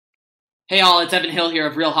Hey all, it's Evan Hill here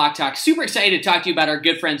of Real Hawk Talk. Super excited to talk to you about our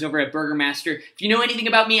good friends over at Burger Master. If you know anything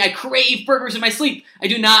about me, I crave burgers in my sleep. I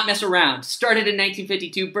do not mess around. Started in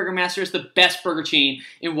 1952, Burger Master is the best burger chain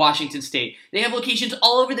in Washington State. They have locations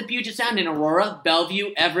all over the Puget Sound in Aurora,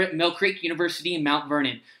 Bellevue, Everett, Mill Creek, University, and Mount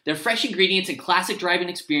Vernon. Their fresh ingredients and classic drive-in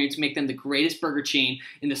experience make them the greatest burger chain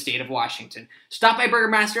in the state of Washington. Stop by Burger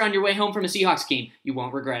Master on your way home from a Seahawks game. You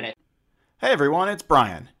won't regret it. Hey everyone, it's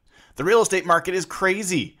Brian. The real estate market is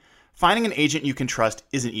crazy. Finding an agent you can trust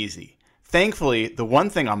isn't easy. Thankfully, the one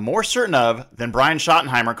thing I'm more certain of than Brian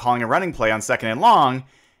Schottenheimer calling a running play on 2nd and long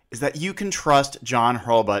is that you can trust John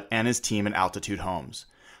Hurlbut and his team at Altitude Homes.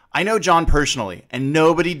 I know John personally, and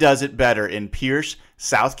nobody does it better in Pierce,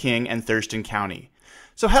 South King, and Thurston County.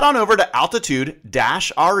 So head on over to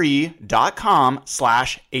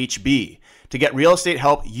altitude-re.com/HB to get real estate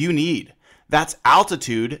help you need. That's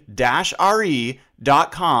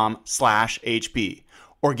altitude-re.com/HB.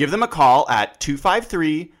 Or give them a call at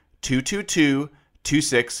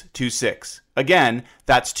 253-222-2626. Again,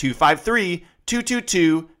 that's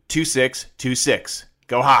 253-222-2626.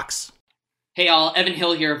 Go Hawks! Hey all, Evan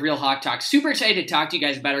Hill here of Real Hawk Talk. Super excited to talk to you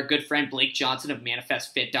guys about our good friend Blake Johnson of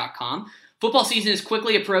ManifestFit.com. Football season is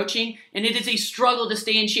quickly approaching, and it is a struggle to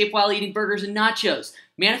stay in shape while eating burgers and nachos.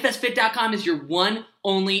 ManifestFit.com is your one,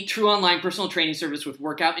 only true online personal training service with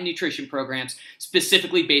workout and nutrition programs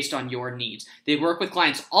specifically based on your needs. They work with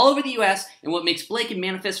clients all over the U.S., and what makes Blake and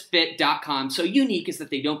ManifestFit.com so unique is that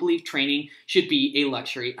they don't believe training should be a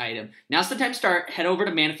luxury item. Now's the time to start. Head over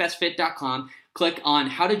to ManifestFit.com. Click on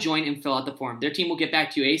how to join and fill out the form. Their team will get back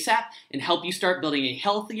to you ASAP and help you start building a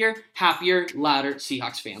healthier, happier, louder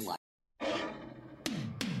Seahawks fan life.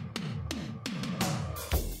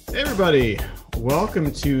 Hey everybody,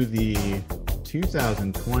 welcome to the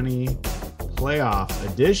 2020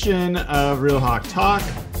 playoff edition of Real Hawk Talk.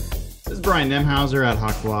 This is Brian Nemhauser at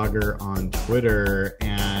Hawk Blogger on Twitter,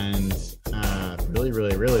 and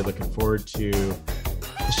really looking forward to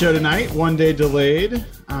the show tonight. One day delayed.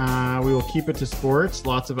 We will keep it to sports.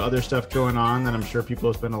 Lots of other stuff going on that I'm sure people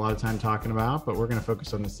have spent a lot of time talking about, but we're going to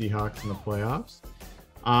focus on the Seahawks and the playoffs.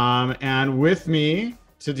 And with me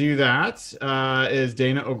to do that is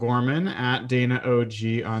Dana O'Gorman at Dana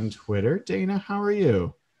OG on Twitter. Dana, how are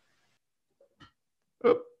you?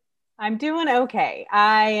 Oh. I'm doing okay.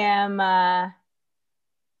 I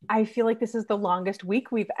feel like this is the longest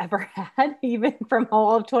week we've ever had, even from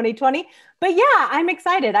all of 2020. But yeah, I'm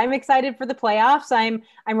excited. I'm excited for the playoffs. I'm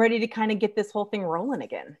ready to kind of get this whole thing rolling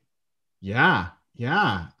again. Yeah.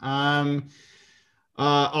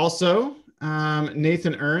 Also,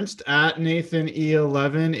 Nathan Ernst at Nathan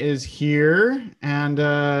E11 is here, and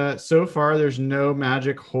so far there's no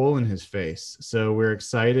magic hole in his face, so we're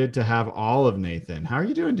excited to have all of Nathan. How are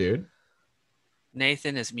you doing, dude?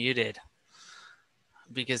 Nathan is muted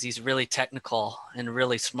because he's really technical and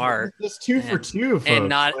really smart. It's 2 for 2, folks. and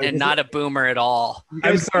not a boomer at all.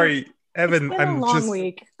 I'm sorry, Evan.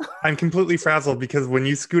 Week. I'm completely frazzled because when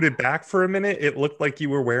you scooted back for a minute, it looked like you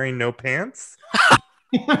were wearing no pants.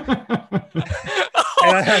 And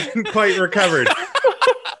I haven't quite recovered.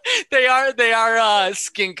 They are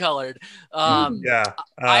skin colored. That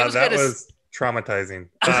was traumatizing.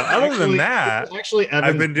 Other than that,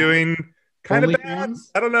 I've been doing kind of bad.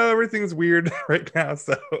 I don't know. Everything's weird right now.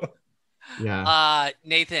 So yeah.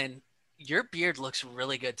 Nathan, your beard looks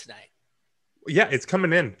really good tonight. Yeah, it's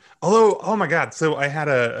coming in. Although, oh my God. So I had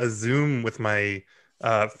a Zoom with my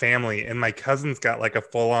family, and my cousin's got like a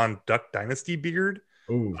full-on Duck Dynasty beard.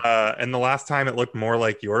 Ooh. And the last time it looked more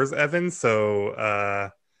like yours, Evan. So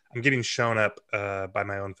I'm getting shown up by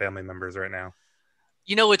my own family members right now.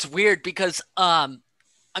 You know, it's weird because I've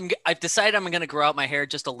decided I'm going to grow out my hair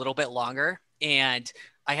just a little bit longer. And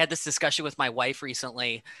I had this discussion with my wife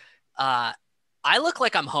recently. I look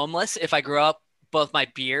like I'm homeless if I grow up both my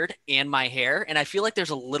beard and my hair. And I feel like there's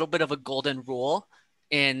a little bit of a golden rule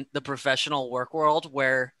in the professional work world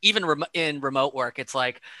where even in remote work, it's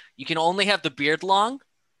like you can only have the beard long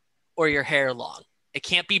or your hair long. It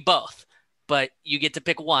can't be both, but you get to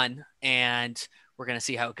pick one, and we're going to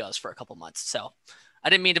see how it goes for a couple months. So I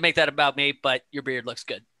didn't mean to make that about me, but your beard looks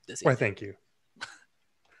good this evening. Why, thank you.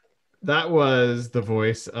 That was the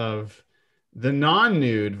voice of the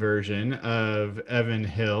non-nude version of Evan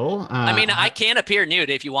Hill. I can appear nude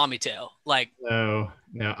if you want me to.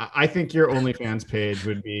 No. I think your OnlyFans page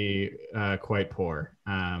would be quite poor.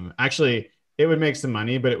 Actually, it would make some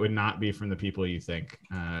money, but it would not be from the people you think.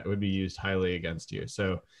 It would be used highly against you.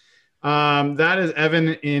 So that is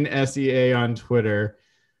Evan in SEA on Twitter.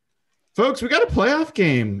 Folks, we got a playoff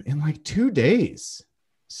game in like 2 days.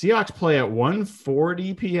 Seahawks play at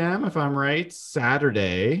 1:40 p.m., if I'm right,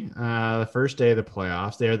 Saturday, the first day of the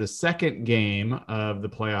playoffs. They are the second game of the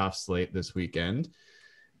playoff slate this weekend.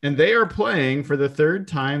 And they are playing for the third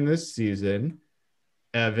time this season,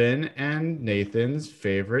 Evan and Nathan's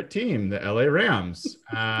favorite team, the LA Rams,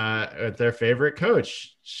 with their favorite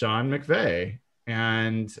coach, Sean McVay.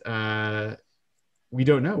 And we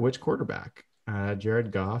don't know which quarterback,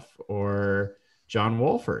 Jared Goff or John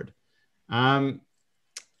Wolford.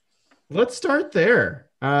 Let's start there.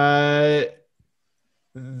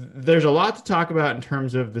 There's a lot to talk about in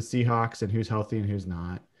terms of the Seahawks and who's healthy and who's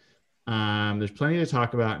not. There's plenty to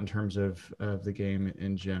talk about in terms of the game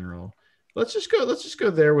in general. Let's just go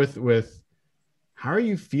there with how are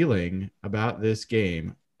you feeling about this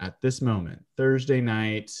game at this moment? Thursday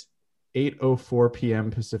night, 8:04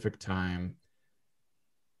 p.m. Pacific time.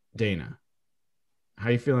 Dana, how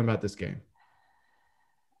are you feeling about this game?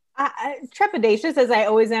 Trepidatious, as I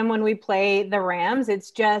always am when we play the Rams.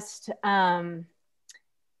 It's just, God,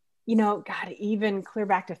 even clear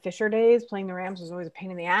back to Fisher days, playing the Rams was always a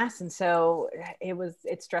pain in the ass. And so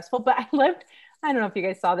it's stressful, but I don't know if you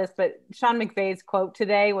guys saw this, but Sean McVay's quote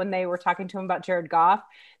today, when they were talking to him about Jared Goff,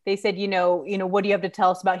 they said, what do you have to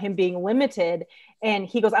tell us about him being limited? And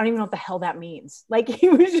he goes, I don't even know what the hell that means. Like, he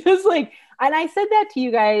was just like, and I said that to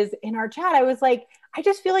you guys in our chat. I was like, I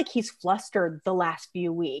just feel like he's flustered the last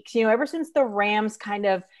few weeks, ever since the Rams kind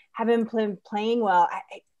of haven't been playing well.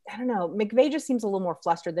 I don't know. McVay just seems a little more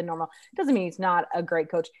flustered than normal. Doesn't mean he's not a great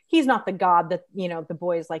coach. He's not the god that, the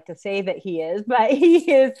boys like to say that he is, but he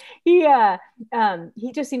is. He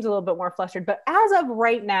just seems a little bit more flustered. But as of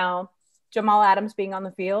right now, Jamal Adams being on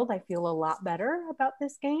the field, I feel a lot better about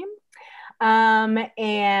this game. The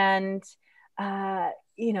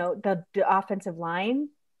offensive line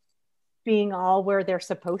being all where they're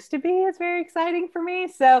supposed to be is very exciting for me.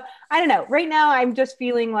 So I don't know. Right now, I'm just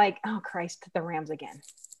feeling like, oh Christ, the Rams again.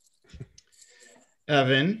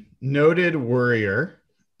 Evan, noted worrier.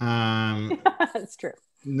 That's true.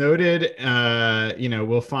 Noted,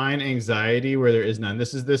 will find anxiety where there is none.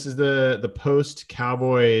 This is the post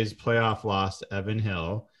Cowboys playoff loss, Evan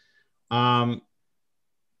Hill.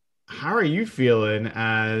 How are you feeling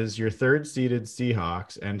as your third seeded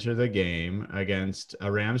Seahawks enter the game against a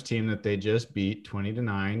Rams team that they just beat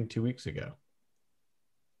 20-9 2 weeks ago?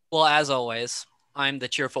 Well, as always, I'm the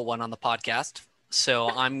cheerful one on the podcast. So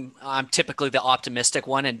I'm typically the optimistic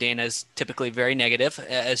one, and Dana's typically very negative,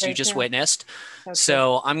 as you just witnessed.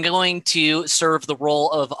 So I'm going to serve the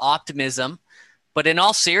role of optimism, but in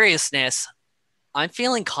all seriousness, I'm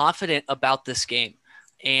feeling confident about this game.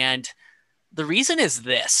 And the reason is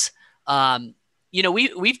this.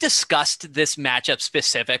 We've discussed this matchup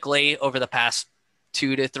specifically over the past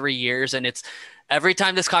 2 to 3 years, and it's every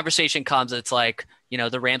time this conversation comes, it's like,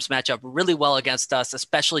 the Rams match up really well against us,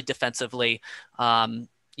 especially defensively. Sean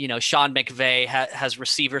McVay has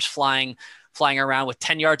receivers flying around with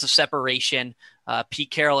 10 yards of separation. Pete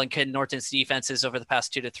Carroll and Ken Norton's defenses over the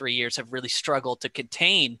past 2 to 3 years have really struggled to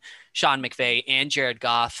contain Sean McVay and Jared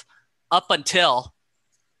Goff up until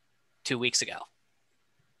 2 weeks ago.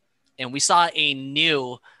 And we saw a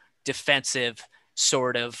new defensive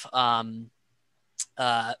sort of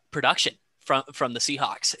production from the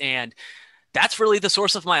Seahawks. And that's really the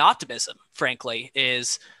source of my optimism, frankly,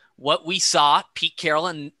 is what we saw Pete Carroll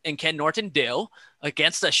and Ken Norton do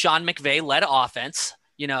against a Sean McVay-led offense.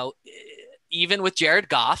 Even with Jared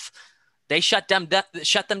Goff, they shut them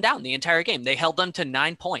down the entire game. They held them to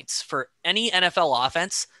 9 points. For any NFL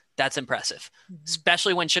offense, that's impressive,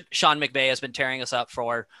 especially when Sean McVay has been tearing us up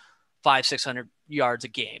for 500-600 yards a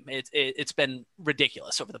game. It's been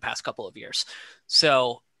ridiculous over the past couple of years.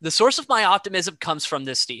 So the source of my optimism comes from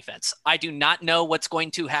this defense. I do not know what's going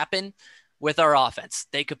to happen with our offense.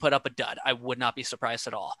 They could put up a dud. I would not be surprised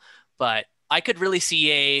at all. But I could really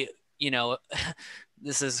see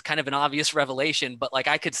this is kind of an obvious revelation, but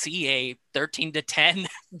I could see a 13-10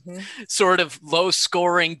 sort of low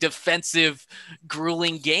scoring defensive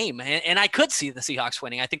grueling game. And I could see the Seahawks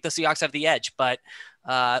winning. I think the Seahawks have the edge, but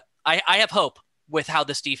I have hope with how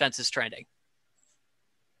this defense is trending.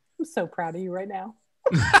 I'm so proud of you right now.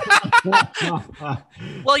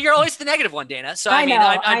 Well, you're always the negative one, Dana. So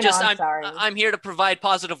I'm here to provide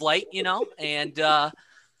positive light, and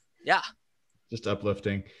yeah, just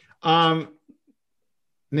uplifting.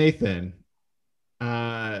 Nathan,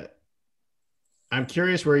 I'm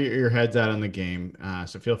curious where your head's at on the game.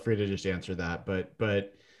 So feel free to just answer that. But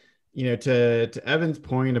to Evan's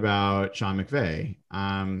point about Sean McVay,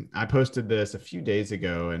 I posted this a few days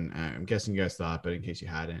ago, and I'm guessing you guys saw it, but in case you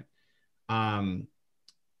hadn't,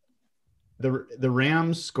 the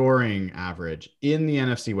Rams scoring average in the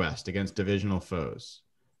NFC West against divisional foes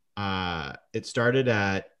It started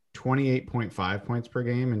at 28.5 points per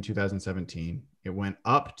game in 2017. It went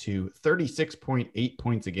up to 36.8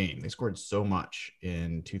 points a game. They scored so much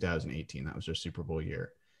in 2018. That was their Super Bowl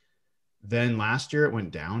year. Then last year it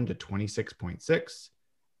went down to 26.6.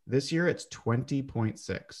 This year it's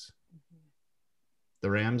 20.6. The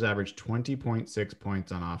Rams averaged 20.6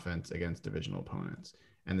 points on offense against divisional opponents.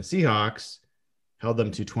 And the Seahawks held them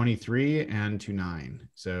to 23 and to 9.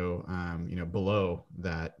 So, below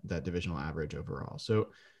that divisional average overall. So,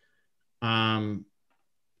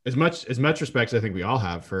 as much respect as I think we all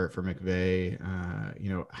have for McVay,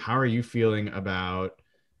 how are you feeling about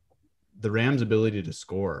the Rams' ability to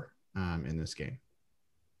score in this game?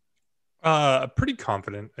 Pretty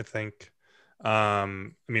confident, I think.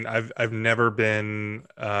 I've never been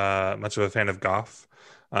much of a fan of Goff.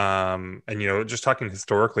 And just talking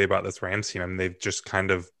historically about this Rams team, I mean, they've just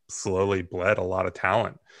kind of slowly bled a lot of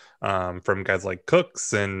talent from guys like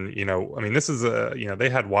Cooks. And, this is they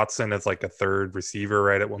had Watson as like a third receiver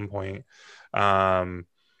right at one point. And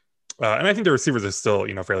I think the receivers are still,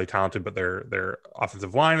 fairly talented, but their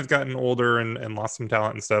offensive line has gotten older and lost some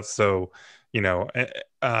talent and stuff. So,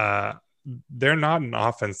 they're not an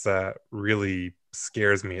offense that really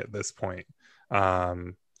scares me at this point.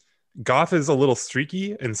 Goff is a little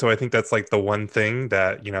streaky, and so I think that's like the one thing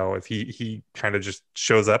that, if he kind of just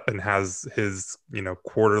shows up and has his,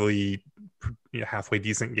 quarterly halfway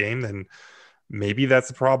decent game, then maybe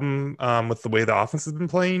that's a problem with the way the offense has been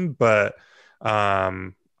playing. But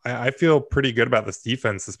I feel pretty good about this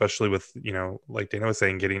defense, especially with, like Dana was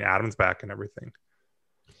saying, getting Adams back and everything.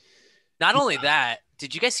 Not only that,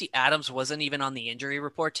 did you guys see Adams wasn't even on the injury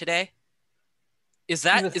report today? Is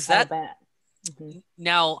that Mm-hmm.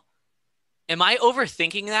 Now, am I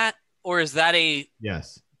overthinking that, or is that a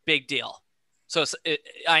big deal? So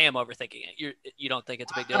I am overthinking it. You don't think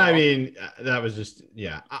it's a big deal? I mean, that was just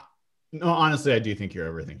no, honestly, I do think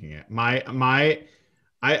you're overthinking it.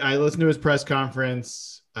 I listened to his press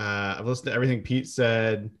conference. I've listened to everything Pete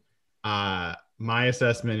said. My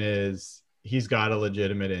assessment is he's got a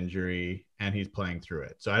legitimate injury and he's playing through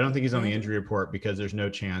it. So I don't think he's on the injury report because there's no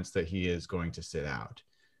chance that he is going to sit out.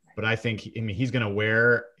 But I think, he's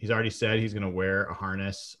already said he's going to wear a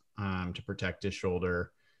harness to protect his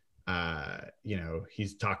shoulder.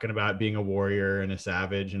 He's talking about being a warrior and a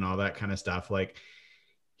savage and all that kind of stuff. Like,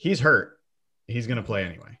 he's hurt. He's going to play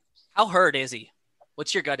anyway. How hurt is he?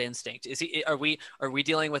 What's your gut instinct? Are we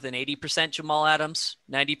dealing with an 80% Jamal Adams,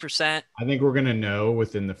 90%? I think we're going to know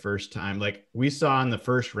within the first time. Like we saw in the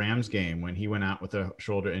first Rams game when he went out with a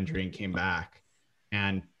shoulder injury and came back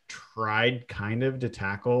and tried kind of to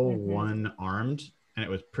tackle one armed, and it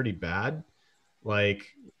was pretty bad. Like,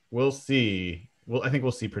 we'll see. I think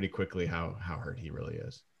we'll see pretty quickly how hurt he really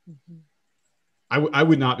is. I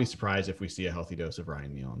would not be surprised if we see a healthy dose of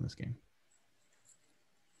Ryan Neal in this game.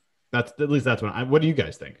 That's what do you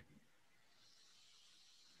guys think?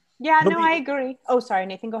 Yeah, no, I agree. Oh, sorry,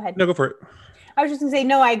 Nathan, go ahead. No, go for it. I was just gonna say,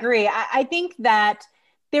 no, I agree. I think that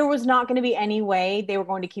there was not going to be any way they were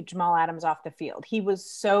going to keep Jamal Adams off the field. He was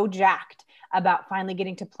so jacked about finally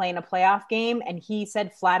getting to play in a playoff game. And he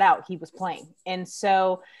said flat out he was playing. And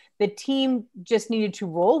so the team just needed to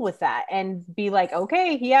roll with that and be like,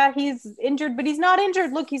 okay, yeah, he's injured, but he's not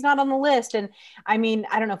injured. Look, he's not on the list. And I mean,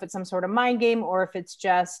 I don't know if it's some sort of mind game or if it's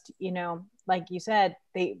just, like you said,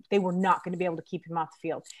 they were not going to be able to keep him off the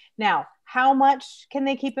field. Now, how much can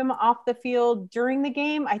they keep him off the field during the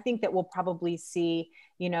game? I think that we'll probably see,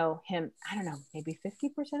 him, I don't know, maybe 50%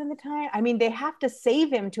 of the time. I mean, they have to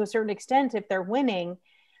save him to a certain extent if they're winning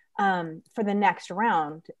for the next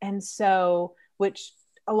round. And so, which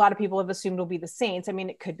a lot of people have assumed will be the Saints. I mean,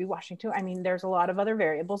 it could be Washington. I mean, there's a lot of other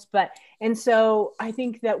variables, and so I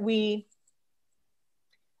think that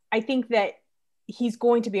he's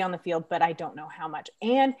going to be on the field, but I don't know how much.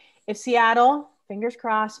 And if Seattle, fingers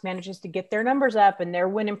crossed, manages to get their numbers up and they're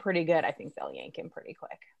winning pretty good, I think they'll yank him pretty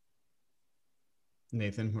quick.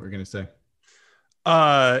 Nathan, what were you going to say?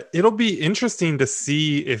 It'll be interesting to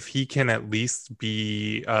see if he can at least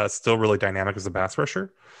be still really dynamic as a pass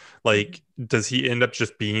rusher. Like, does he end up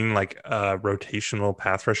just being like a rotational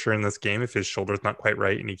pass rusher in this game if his shoulder's not quite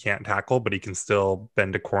right and he can't tackle, but he can still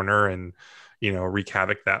bend a corner and, wreak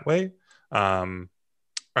havoc that way? I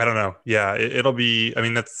don't know. Yeah, it'll be, I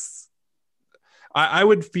mean, I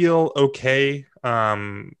would feel okay,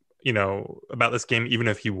 about this game, even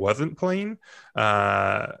if he wasn't playing.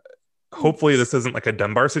 Hopefully this isn't like a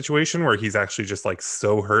Dunbar situation where he's actually just like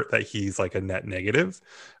so hurt that he's like a net negative.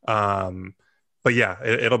 But yeah,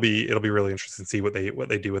 it'll be really interesting to see what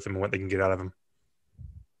they do with him and what they can get out of him.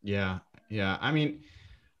 Yeah. I mean,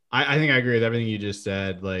 I think I agree with everything you just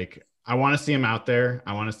said. Like, I want to see him out there.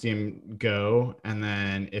 I want to see him go. And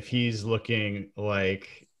then if he's looking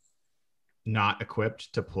like not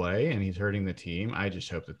equipped to play and he's hurting the team, I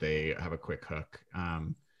just hope that they have a quick hook.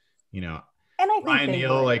 You know, And I think Ryan they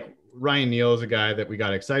Neal, would. Ryan Neal is a guy that we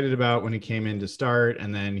got excited about when he came in to start,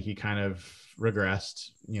 and then he kind of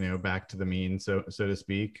regressed, back to the mean, so to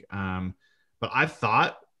speak. But I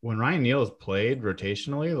thought when Ryan Neal has played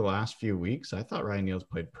rotationally the last few weeks, I thought Ryan Neal's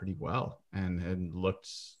played pretty well and looked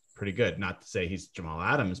pretty good. Not to say he's Jamal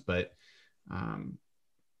Adams, but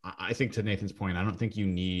I think to Nathan's point, I don't think you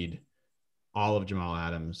need all of Jamal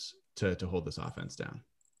Adams to hold this offense down.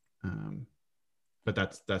 But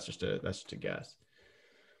that's just a guess.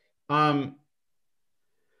 Who are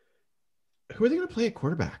they going to play at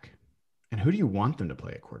quarterback? And who do you want them to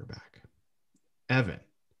play at quarterback? Evan.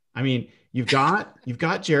 I mean, you've got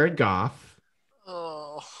Jared Goff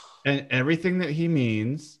and everything that he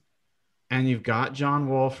means, and you've got John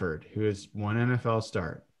Wolford, who has one NFL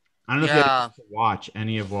start. I don't know if you have to watch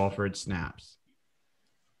any of Wolford's snaps,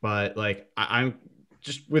 but I'm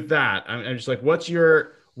just with that. I'm just like, what does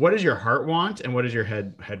your heart want, and what does your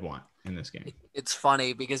head want in this game? It's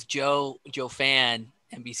funny because Joe Fan,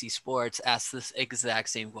 NBC Sports, asked this exact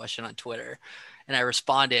same question on Twitter, and I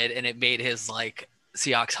responded, and it made his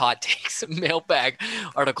Seahawks hot takes mailbag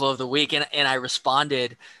article of the week, and I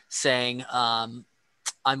responded saying, I'm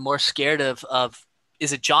more scared of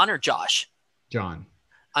is it John or Josh? John.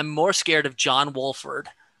 I'm more scared of John Wolford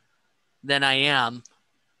than I am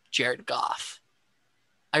Jared Goff.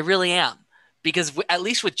 I really am, because at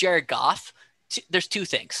least with Jared Goff, there's two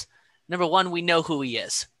things. Number one, we know who he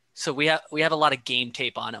is, so we have a lot of game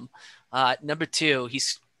tape on him. Number two,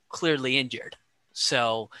 he's clearly injured.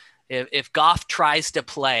 So if Goff tries to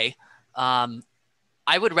play,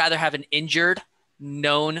 I would rather have an injured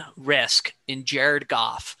known risk in Jared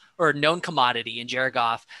Goff, or known commodity in Jared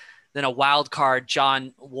Goff, than a wild card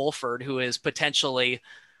John Wolford, who is potentially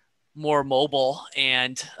more mobile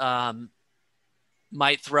and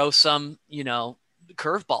might throw some,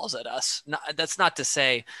 curveballs at us. That's not to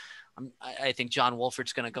say I think John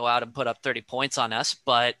Wolford's going to go out and put up 30 points on us,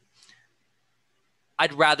 but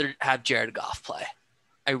I'd rather have Jared Goff play.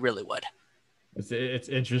 I really would. It's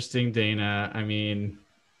interesting, Dana. I mean,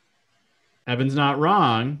 Evan's not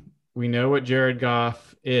wrong. We know what Jared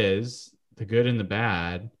Goff is, the good and the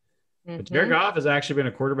bad. Mm-hmm. But Jared Goff has actually been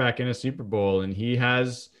a quarterback in a Super Bowl, and he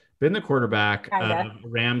has been the quarterback of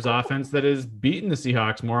Rams offense that has beaten the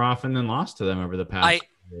Seahawks more often than lost to them over the past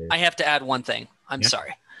years. I have to add one thing. I'm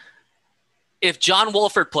sorry. If John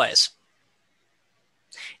Wolford plays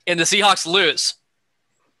and the Seahawks lose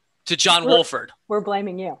to John Wolford, we're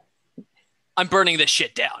blaming you. I'm burning this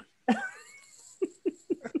shit down.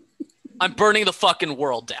 I'm burning the fucking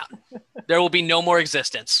world down. There will be no more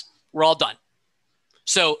existence. We're all done.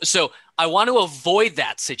 So I want to avoid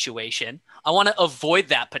that situation. I want to avoid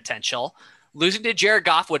that potential. Losing to Jared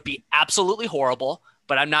Goff would be absolutely horrible,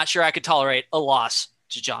 but I'm not sure I could tolerate a loss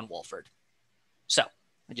to John Wolford. So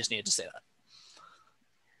I just needed to say that.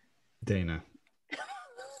 Dana.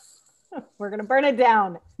 We're going to burn it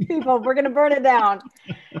down. People, we're going to burn it down.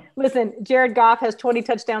 Listen, Jared Goff has 20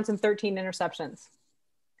 touchdowns and 13 interceptions.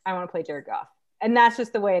 I want to play Jared Goff. And that's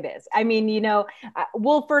just the way it is. I mean,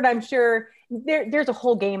 Wolford, I'm sure there's a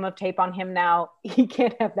whole game of tape on him now. He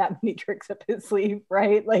can't have that many tricks up his sleeve,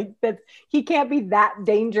 right? He can't be that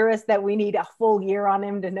dangerous that we need a full year on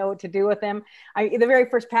him to know what to do with him. The very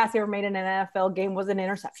first pass he ever made in an NFL game was an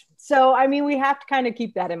interception. So, I mean, we have to kind of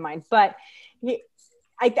keep that in mind. But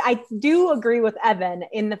I do agree with Evan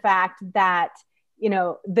in the fact that,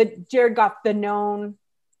 the Jared Goff, the known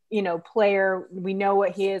player, we know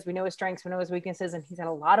what he is, we know his strengths, we know his weaknesses, and he's had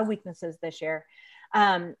a lot of weaknesses this year.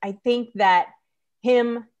 I think that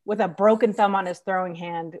him with a broken thumb on his throwing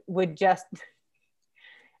hand would just,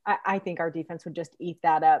 I think our defense would just eat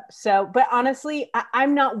that up. So, but honestly,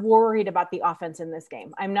 I'm not worried about the offense in this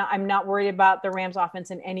game. I'm not worried about the Rams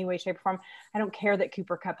offense in any way, shape, or form. I don't care that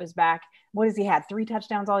Cooper Kupp is back. What has he had? 3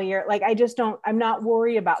 touchdowns all year? I'm not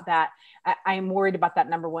worried about that. I'm worried about that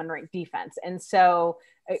number 1 ranked defense. And so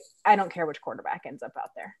I don't care which quarterback ends up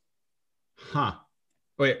out there. Huh.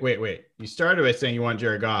 Wait. You started by saying you want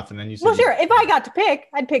Jared Goff, and then you said, well, sure. If I got to pick,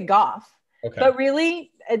 I'd pick Goff. Okay. But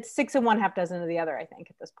really, it's 6 and 1/2 dozen of the other, I think,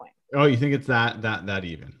 at this point. Oh, you think it's that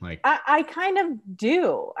even? I kind of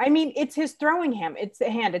do. I mean, it's his throwing hand. It's the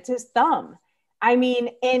hand. It's his thumb. I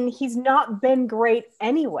mean, and he's not been great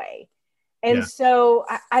anyway. And so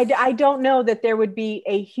I don't know that there would be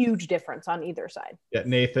a huge difference on either side. Yeah,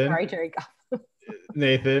 Nathan. Sorry, Jerry Goff.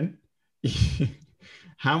 Nathan,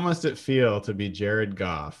 how must it feel to be Jared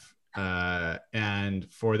Goff and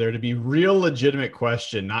for there to be real legitimate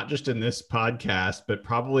question, not just in this podcast, but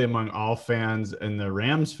probably among all fans in the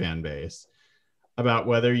Rams fan base, about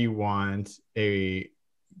whether you want a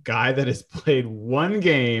guy that has played one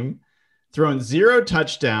game, thrown 0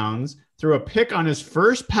 touchdowns, threw a pick on his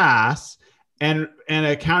first pass, and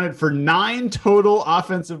accounted for 9 total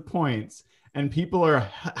offensive points. And people are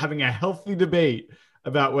having a healthy debate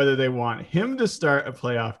about whether they want him to start a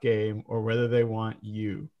playoff game or whether they want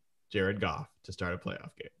you, Jared Goff, to start a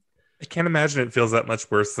playoff game. I can't imagine it feels that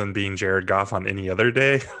much worse than being Jared Goff on any other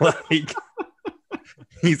day. Like,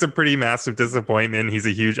 he's a pretty massive disappointment. He's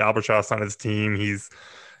a huge albatross on his team. It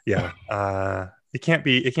can't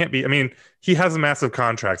be. I mean, he has a massive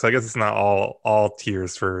contract, so I guess it's not all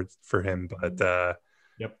tears for him, but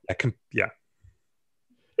yep. Yeah.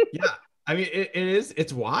 I mean,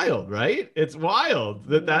 it's wild, right? It's wild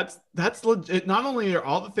that's legit. Not only are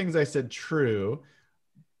all the things I said true,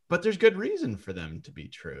 but there's good reason for them to be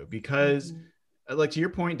true because, like, to your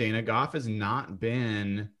point, Dana, Goff he's not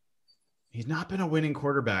been a winning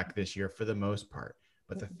quarterback this year for the most part.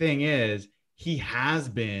 But the thing is, he has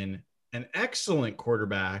been an excellent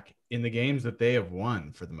quarterback in the games that they have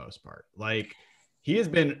won for the most part. Like, he has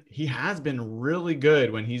been really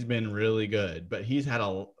good when he's been really good, but he's had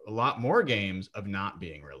a lot more games of not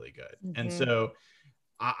being really good. And so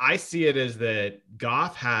I see it as that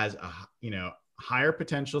Goff has a higher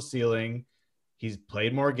potential ceiling. He's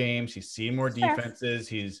played more games. He's seen more defenses.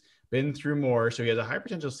 He's been through more. So he has a higher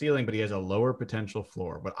potential ceiling, but he has a lower potential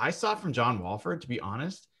floor. What I saw from John Wolford, to be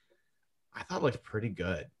honest, I thought looked pretty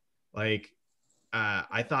good. Like,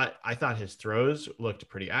 I thought his throws looked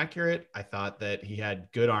pretty accurate. I thought that he had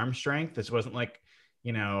good arm strength. This wasn't like,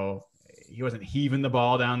 he wasn't heaving the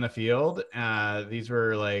ball down the field. These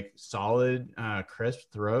were like solid,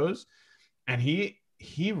 crisp throws, and he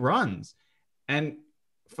runs. And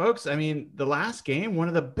folks, I mean, the last game, one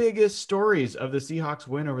of the biggest stories of the Seahawks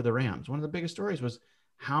win over the Rams, one of the biggest stories was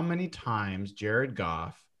how many times Jared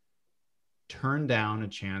Goff turned down a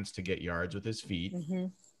chance to get yards with his feet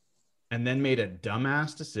and then made a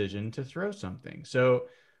dumbass decision to throw something. So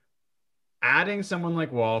adding someone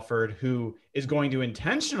like Wolford, who is going to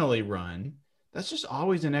intentionally run, that's just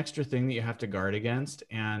always an extra thing that you have to guard against.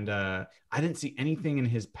 And I didn't see anything in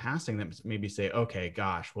his passing that maybe say, okay,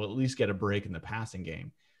 gosh, we'll at least get a break in the passing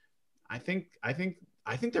game. I think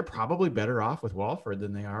they're probably better off with Wolford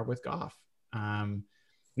than they are with Goff.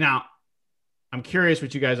 Now, I'm curious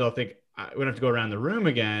what you guys all think. We don't have to go around the room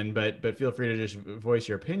again, but feel free to just voice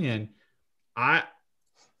your opinion.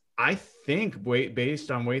 I think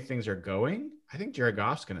based on the way things are going, I think Jared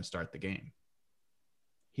Goff's going to start the game.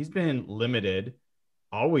 He's been limited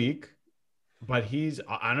all week, but I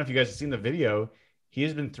don't know if you guys have seen the video. He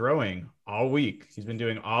has been throwing all week. He's been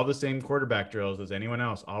doing all the same quarterback drills as anyone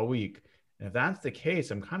else all week. And if that's the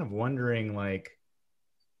case, I'm kind of wondering, like,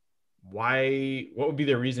 what would be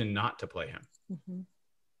the reason not to play him?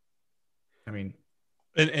 I mean,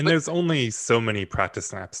 and there's only so many practice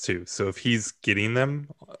snaps too. So if he's getting them,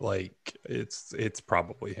 like, it's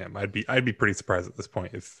probably him. I'd be pretty surprised at this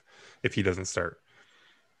point if he doesn't start.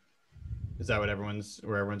 Is that what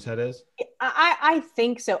where everyone's head is? I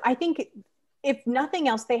think so. I think if nothing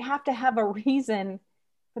else, they have to have a reason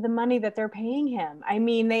for the money that they're paying him. I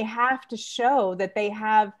mean, they have to show that they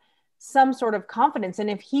have some sort of confidence. And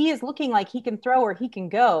if he is looking like he can throw or he can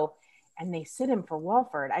go, and they sit him for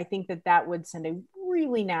Wolford, I think that would send a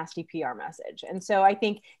really nasty PR message. And so I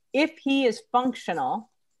think if he is functional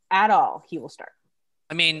at all, he will start.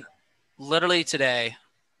 I mean, literally today,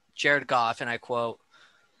 Jared Goff, and I quote,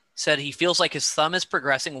 said he feels like his thumb is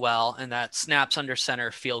progressing well and that snaps under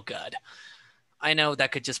center feel good. I know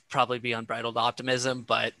that could just probably be unbridled optimism,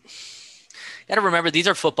 but you got to remember, these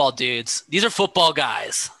are football dudes. These are football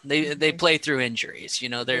guys. They play through injuries.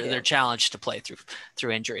 They're challenged to play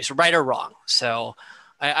through injuries, right or wrong. So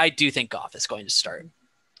I do think Goff is going to start.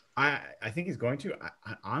 I think he's going to.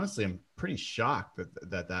 Honestly, I'm pretty shocked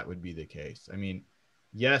that would be the case. I mean,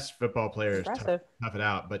 yes, football players tough it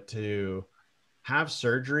out, but to have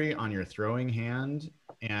surgery on your throwing hand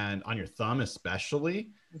and on your thumb especially,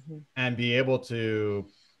 and be able to.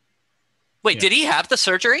 Wait, did he have the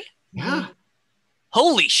surgery? Yeah.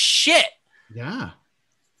 Holy shit. Yeah.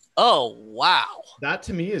 Oh, wow. That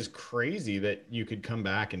to me is crazy that you could come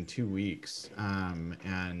back in 2 weeks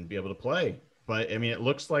and be able to play. But I mean, it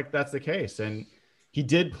looks like that's the case. And he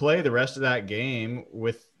did play the rest of that game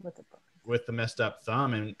with the messed up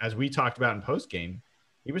thumb. And as we talked about in post game,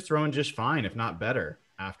 he was throwing just fine, if not better,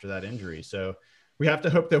 after that injury. So we have to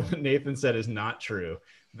hope that what Nathan said is not true,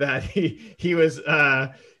 that he was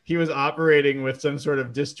he was operating with some sort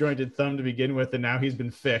of disjointed thumb to begin with, and now he's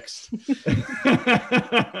been fixed.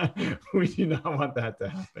 We do not want that to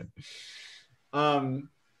happen.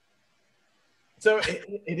 So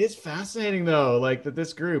it is fascinating though, like that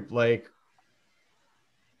this group, like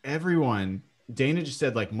everyone, Dana just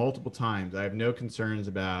said like multiple times, I have no concerns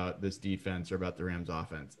about this defense or about the Rams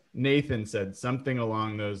offense. Nathan said something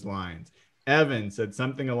along those lines. Evan said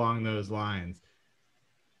something along those lines.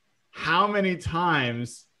 How many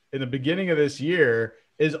times in the beginning of this year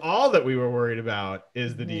is all that we were worried about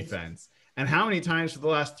is the defense? And how many times for the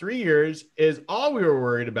last 3 years is all we were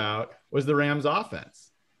worried about was the Rams offense?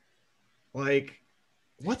 Like,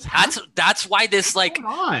 that's why this, like,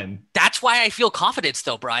 on? That's why I feel confidence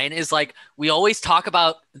though, Brian, is like, we always talk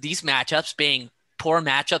about these matchups being poor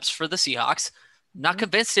matchups for the Seahawks. I'm not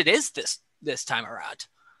convinced it is this time around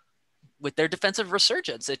with their defensive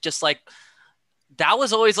resurgence. It just like, that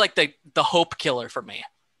was always like the hope killer for me,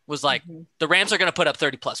 was like the Rams are going to put up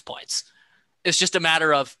 30 plus points. It's just a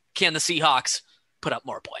matter of, can the Seahawks put up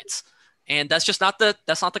more points? And that's just not the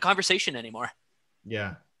conversation anymore.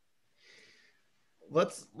 Yeah.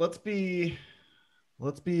 Let's be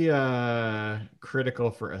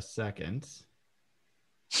critical for a second.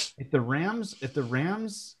 If the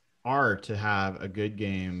Rams are to have a good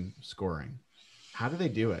game scoring, how do they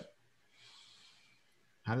do it?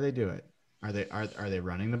 How do they do it? Are they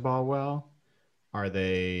running the ball well?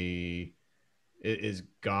 Is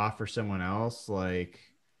Goff or someone else like,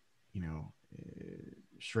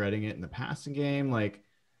 shredding it in the passing game? Like,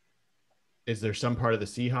 is there some part of the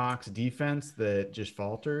Seahawks defense that just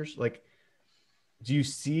falters? Like, do you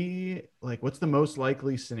see, like, what's the most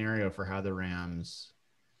likely scenario for how the Rams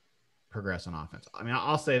progress on offense? I mean,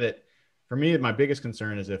 I'll say that for me, my biggest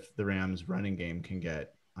concern is if the Rams running game can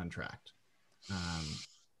get untracked.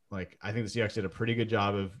 Like, I think the Seahawks did a pretty good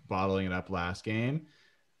job of bottling it up last game.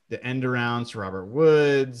 The end arounds to Robert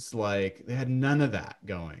Woods, like, they had none of that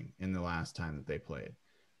going in the last time that they played.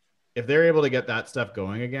 If they're able to get that stuff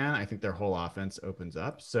going again, I think their whole offense opens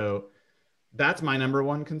up. So that's my number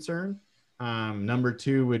one concern. Number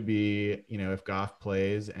two would be, if Goff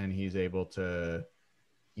plays and he's able to,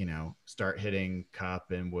 start hitting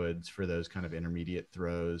Kupp and Woods for those kind of intermediate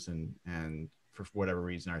throws, and for whatever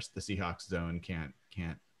reason, the Seahawks zone can't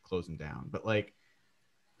close them down. But like,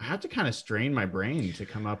 I have to kind of strain my brain to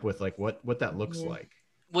come up with like what that looks like.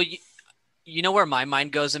 Well, you know where my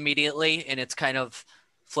mind goes immediately, and it's kind of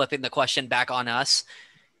flipping the question back on us.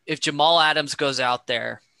 If Jamal Adams goes out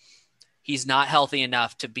there, he's not healthy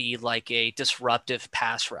enough to be like a disruptive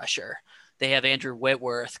pass rusher. They have Andrew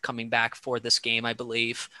Whitworth coming back for this game, I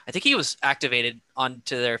believe. I think he was activated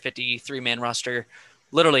onto their 53-man roster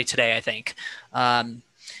literally today, I think.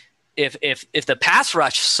 If the pass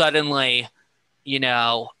rush suddenly,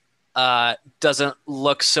 doesn't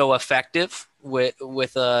look so effective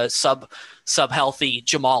with a sub healthy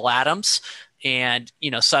Jamal Adams, and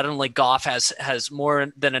suddenly Goff has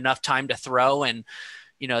more than enough time to throw, and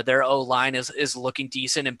their O-line is looking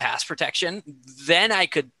decent in pass protection, then I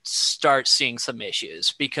could start seeing some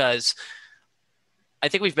issues, because I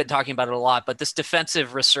think we've been talking about it a lot, but this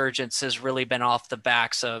defensive resurgence has really been on the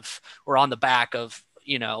back of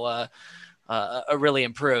a really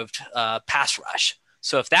improved pass rush.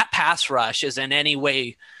 So if that pass rush is in any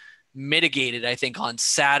way mitigated, I think on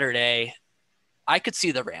Saturday, I could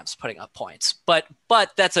see the Rams putting up points, but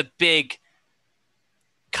that's a big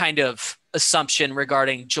kind of assumption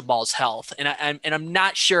regarding Jamal's health. And I'm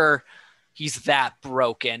not sure he's that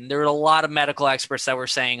broken. There were a lot of medical experts that were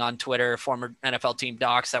saying on Twitter, former NFL team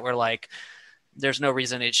docs, that were like, there's no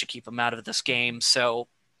reason it should keep him out of this game. So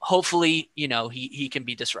hopefully, he can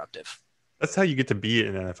be disruptive. That's how you get to be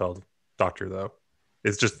an NFL doctor, though.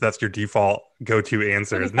 It's just, that's your default go-to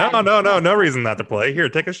answer is no reason not to play. Here,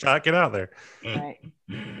 take a shot, get out there. Right.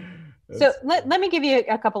 So let me give you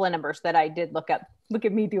a couple of numbers that I did look up. Look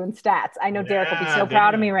at me doing stats. I know Derek will be so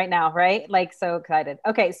proud of me right now, right? Like, so excited.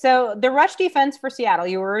 Okay, so the rush defense for Seattle,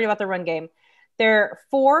 you were worried about the run game. They're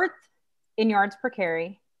 4th in yards per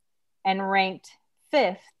carry and ranked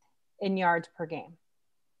 5th in yards per game.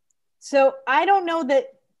 So I don't know that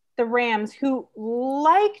the Rams, who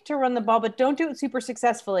like to run the ball but don't do it super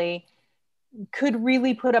successfully, could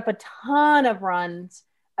really put up a ton of runs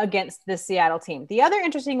against the Seattle team. The other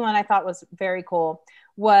interesting one I thought was very cool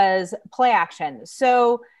was play action.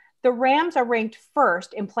 So the Rams are ranked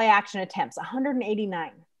 1st in play action attempts,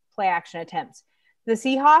 189 play action attempts. The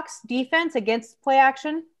Seahawks defense against play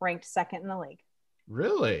action ranked 2nd in the league.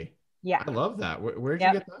 Really? Yeah. I love that. Where'd you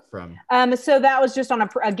Yep. get that from? So that was just on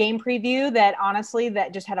a game preview that honestly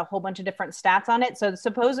that just had a whole bunch of different stats on it. So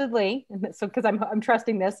supposedly, so because I'm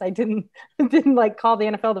trusting this, I didn't like call the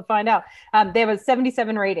NFL to find out. They have a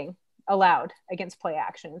 77 rating allowed against play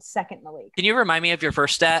action, second in the league. Can you remind me of your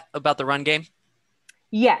first stat about the run game?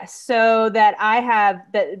 Yes. So that I have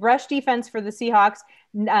the rush defense for the Seahawks,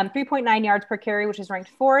 3.9 yards per carry, which is ranked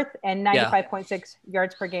fourth, and 95.6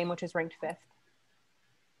 yards per game, which is ranked fifth.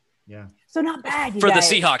 Yeah. So not bad, For guys.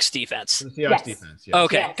 the Seahawks defense. The Seahawks Yes. defense. Yes.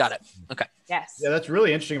 Okay, Yes. got it. Okay. Yes. Yeah, that's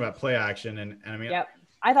really interesting about play action. And I mean, Yep.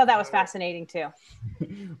 I thought that was fascinating too.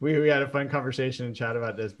 we had a fun conversation and chat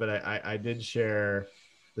about this, but I did share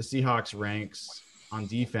the Seahawks ranks on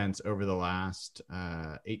defense over the last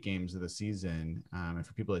 8 games of the season. And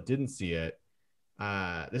for people that didn't see it,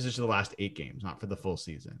 this is the last 8 games, not for the full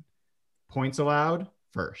season. Points allowed,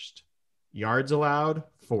 first. Yards allowed,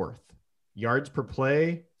 fourth. Yards per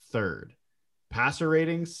play, third. Passer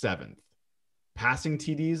rating, 7th. Passing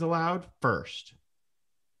TDs allowed, first.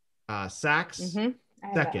 Sacks, Mm-hmm. I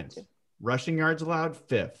have that second. too. Rushing yards allowed,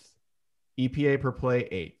 5th. EPA per play,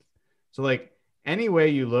 8th. So, like, any way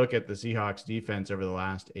you look at the Seahawks defense over the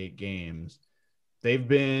last 8 games, they've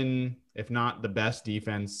been, if not the best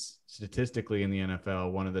defense statistically in the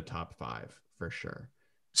NFL, one of the top 5 for sure.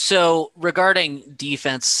 So regarding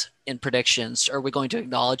defense in predictions, are we going to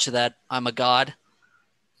acknowledge that I'm a god?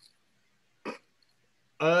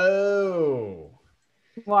 Oh,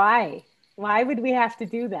 Why? Why would we have to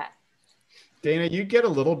do that? Dana, you get a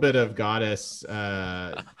little bit of goddess,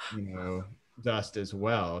 dust as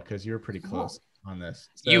well, because you were pretty close on this.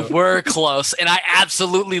 So, You were close, and I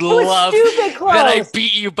absolutely was love stupid close. that I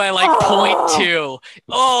beat you by like Oh. 0.2.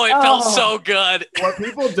 Oh, it felt so good. what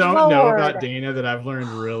people don't know Lord. about Dana that I've learned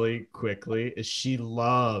really quickly is she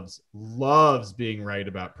loves being right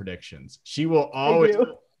about predictions. She will always.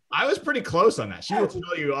 do. I was pretty close on that. She will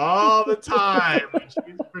tell you all the time when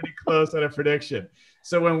she's pretty close on a prediction.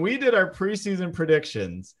 So when we did our preseason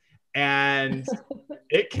predictions and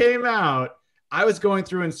it came out, I was going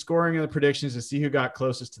through and scoring the predictions to see who got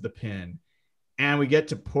closest to the pin. And we get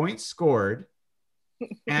to points scored.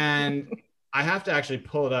 And I have to actually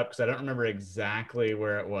pull it up because I don't remember exactly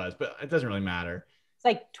where it was, but it doesn't really matter. It's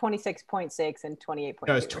like 26.6 and 28.2.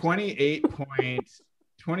 No, it was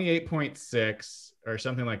 28.6 or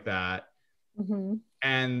something like that. Mm-hmm.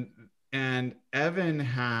 And Evan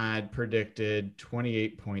had predicted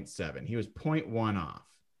 28.7. He was 0.1 off,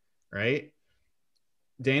 right?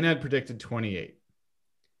 Dana had predicted 28.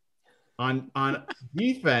 On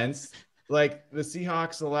defense, like the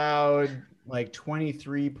Seahawks allowed like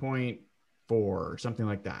 23.4 or something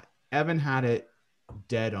like that. Evan had it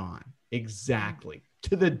dead on, exactly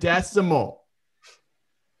to the decimal.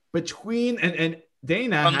 Between and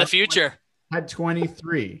Dana From the future. had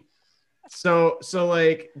 23. So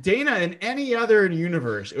like Dana in any other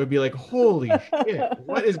universe, it would be like, holy shit,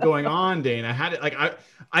 what is going on, Dana? I had it like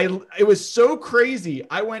it was so crazy.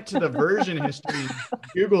 I went to the version history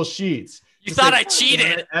Google Sheets. You to thought say, I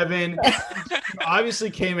cheated. Evan, you obviously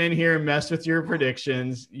came in here and messed with your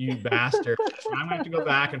predictions, you bastard. I'm gonna have to go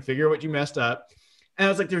back and figure out what you messed up. And I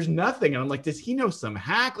was like, there's nothing. And I'm like, does he know some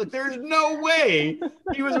hack? Like, there's no way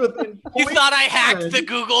he was within. You thought I hacked 0.1. the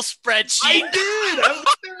Google I spreadsheet. did. I was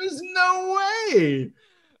like, there is no way.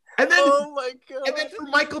 And then, Oh my god. and then for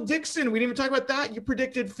Michael Dixon, we didn't even talk about that. You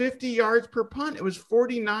predicted 50 yards per punt. It was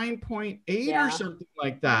 49.8 Yeah. or something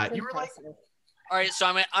like that. You were like, All right, so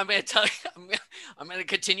I'm gonna tell you, I'm gonna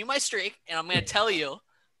continue my streak, and I'm gonna tell you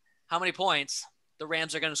how many points the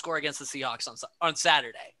Rams are gonna score against the Seahawks on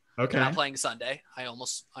Saturday. okay. They're not playing Sunday. I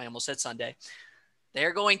almost said Sunday.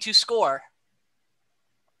 They're going to score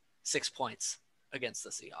 6 points against the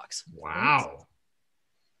Seahawks. Wow.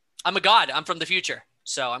 I'm a god. I'm from the future,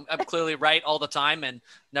 so I'm clearly right all the time and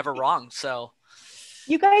never wrong. So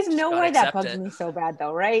You guys know gotta why that accept bugs it. me so bad,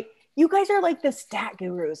 though, right? You guys are like the stat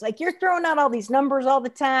gurus. Like you're throwing out all these numbers all the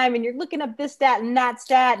time, and you're looking up this stat and that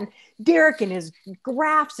stat, and Derek and his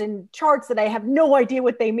graphs and charts that I have no idea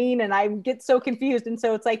what they mean, and I get so confused. And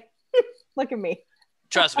so it's like, look at me.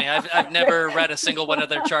 trust me, I've never read a single one of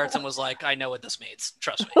their charts and was like, I know what this means.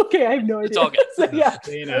 Trust me. Okay, I have no idea. It's all good. So, yeah,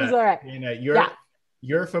 Dana, it was all right. Dana, Yeah.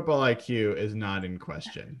 your football IQ is not in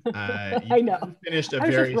question. I know. You finished a I was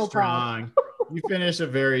just very real strong. You finished a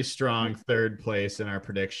very strong third place in our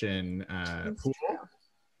prediction It's pool. true.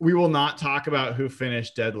 We will not talk about who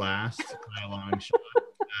finished dead last by a long shot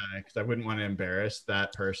because I wouldn't want to embarrass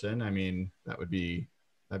that person. I mean, that'd be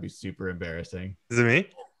super embarrassing. Is it me?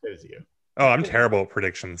 It is you. Oh, I'm terrible at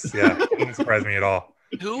predictions. Yeah, it doesn't surprise me at all.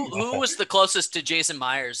 Who was the closest to Jason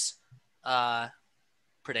Myers'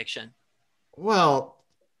 prediction? Well,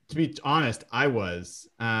 To be honest, I was.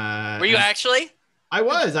 Were you actually? I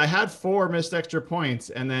was. I had 4 missed extra points,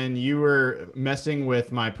 and then you were messing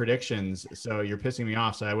with my predictions, so you're pissing me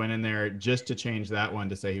off. So I went in there just to change that one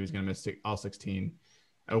to say he was going to miss all 16,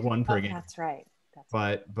 1 per game. That's right.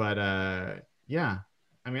 But yeah,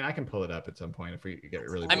 I mean, I can pull it up at some point if we get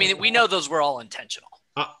really. I mean, we know those were all intentional.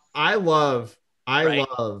 I love Right.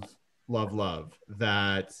 love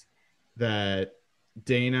that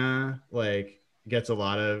Dana like gets a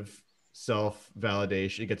lot of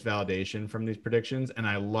self-validation, gets validation from these predictions, and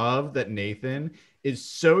I love that Nathan is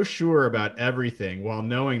so sure about everything while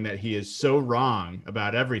knowing that he is so wrong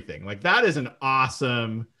about everything. Like that is an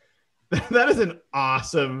awesome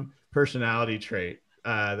personality trait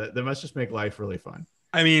that must just make life really fun.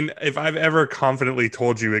 I mean, if I've ever confidently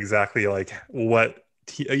told you exactly like what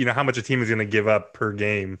how much a team is going to give up per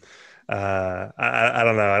game, I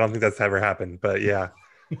don't know. I don't think that's ever happened, but yeah.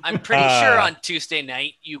 I'm pretty sure on Tuesday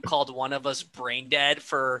night you called one of us brain dead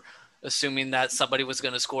for assuming that somebody was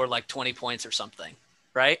going to score like 20 points or something,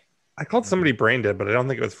 right? I called somebody brain dead, but I don't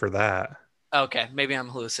think it was for that. Okay, maybe I'm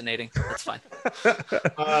hallucinating. That's fine.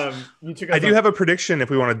 I do have a prediction if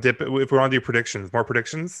we want to do predictions, more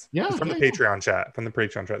predictions. Yeah, from the yeah. Patreon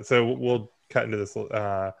chat. So we'll cut into this.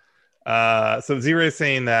 So Zero is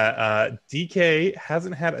saying that DK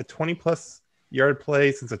hasn't had a 20+ yard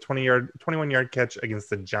play since a 21-yard catch against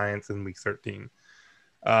the Giants in week 13.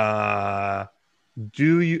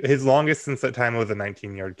 His longest since that time was a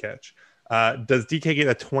 19-yard catch. Does DK get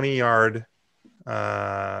a 20-yard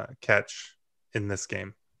catch in this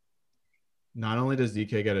game? Not only does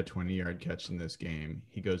DK get a 20-yard catch in this game,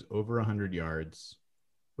 he goes over 100 yards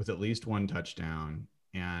with at least 1 touchdown,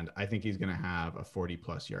 and I think he's going to have a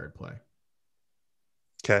 40+ yard play.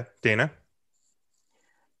 Okay, Dana.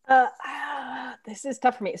 This is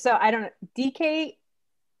tough for me. So I don't know. DK,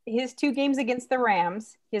 his 2 games against the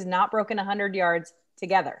Rams, he has not broken 100 yards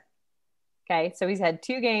together. Okay, so he's had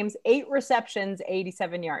 2 games, 8 receptions,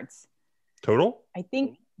 87 yards. Total? I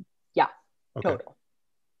think, yeah, okay. Total.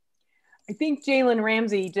 I think Jalen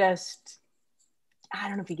Ramsey I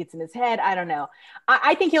don't know if he gets in his head. I don't know.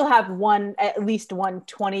 I think he'll have at least one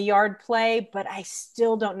 20-yard play, but I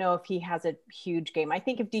still don't know if he has a huge game. I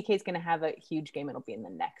think if DK is going to have a huge game, it'll be in the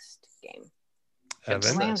next game.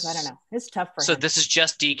 Rams, I don't know. It's tough for him. So this is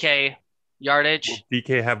just DK yardage? Will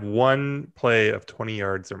DK have 1 play of 20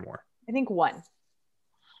 yards or more? I think 1.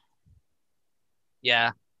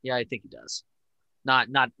 Yeah, I think he does. Not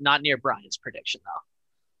near Brian's prediction,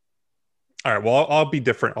 though. All right, well, I'll be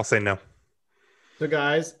different. I'll say no. So,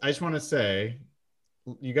 guys, I just want to say,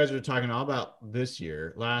 you guys are talking all about last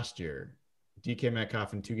year, DK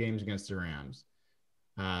Metcalf in 2 games against the Rams.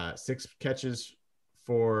 6 catches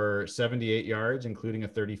for 78 yards, including a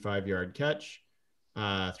 35-yard catch.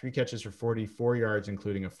 3 catches for 44 yards,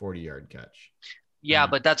 including a 40-yard catch. Yeah,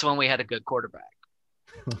 but that's when we had a good quarterback.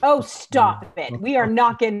 Oh, stop it. We are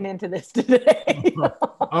not getting into this today. We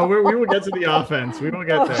will get to the offense. We will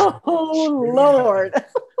get there. Oh, Lord.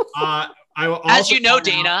 I will As you know,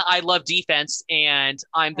 Dana, I love defense, and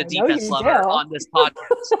I'm the defense lover on this podcast.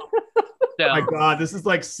 So. Oh my God, this is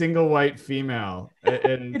like single white female.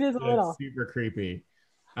 It is a little. super creepy.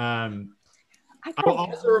 I will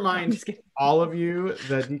also remind all of you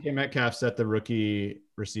that DK Metcalf set the rookie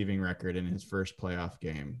receiving record in his first playoff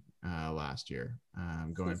game last year,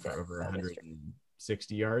 going for over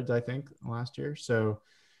 160 yards, I think, last year. So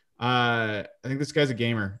I think this guy's a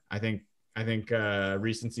gamer. I think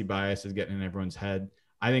recency bias is getting in everyone's head.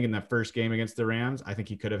 I think in that first game against the Rams, I think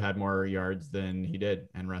he could have had more yards than he did,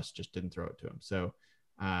 and Russ just didn't throw it to him. So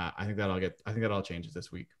I think that all changes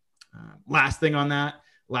this week. Last thing on that,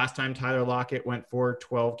 last time Tyler Lockett went for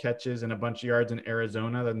 12 catches and a bunch of yards in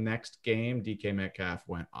Arizona, the next game DK Metcalf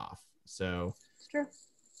went off. So it's true.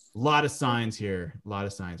 A lot of signs here. A lot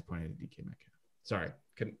of signs pointing to DK Metcalf. Sorry,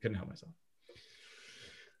 couldn't help myself.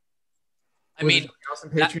 I mean,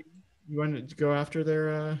 you want to go after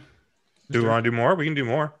their? Do we want to do more? We can do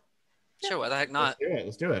more. Sure, why the heck not?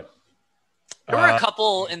 Let's do it. There were a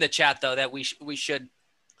couple in the chat though that we should. We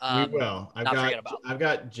will. forget about. I've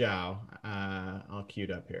got Zhao. I'll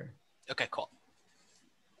queued up here. Okay, cool.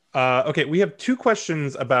 Okay, we have 2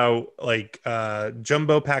 questions about like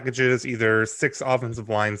jumbo packages, either 6 offensive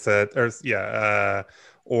line set,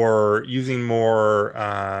 or using more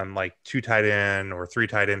like 2 tight end or 3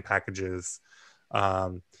 tight end packages.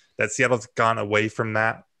 That Seattle's gone away from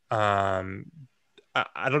that. I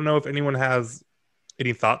don't know if anyone has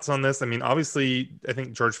any thoughts on this. I mean, obviously, I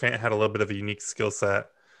think George Fant had a little bit of a unique skill set,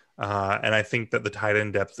 and I think that the tight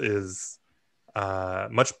end depth is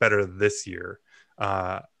much better this year.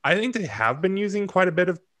 I think they have been using quite a bit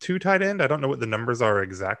of two tight end. I don't know what the numbers are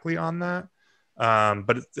exactly on that.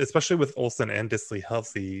 But especially with Olsen and Disley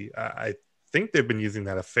healthy, I think they've been using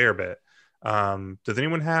that a fair bit. Does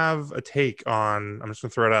anyone have a take on, I'm just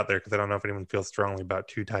gonna throw it out there because I don't know if anyone feels strongly about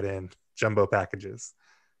two tight end jumbo packages.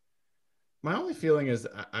 My only feeling is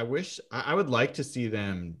I would like to see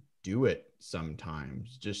them do it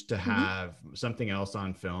sometimes, just to have something else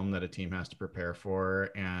on film that a team has to prepare for.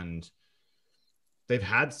 And they've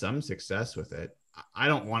had some success with it. I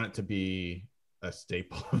don't want it to be a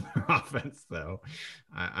staple of their offense, though.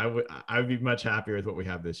 I would be much happier with what we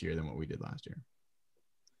have this year than what we did last year.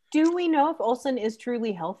 Do we know if Olsen is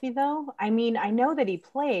truly healthy, though? I mean, I know that he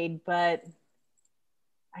played, but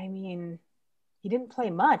I mean, he didn't play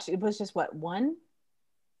much. It was just what, one?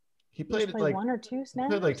 He played like 1 or 2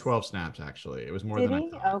 snaps. He played like 12 snaps. Actually, it was more Did than he?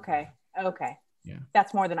 I thought. Okay. Yeah,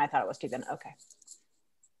 that's more than I thought it was too. Then okay.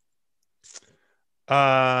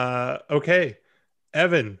 Okay,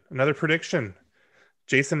 Evan, another prediction.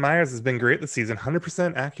 Jason Myers has been great this season,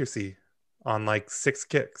 100% accuracy on like 6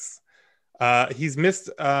 kicks. He's missed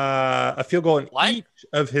a field goal in each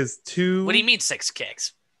of his 2. What do you mean 6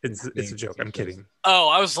 kicks? It's a joke. I'm kidding. Oh,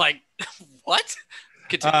 I was like, what?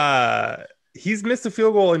 Continue. He's missed a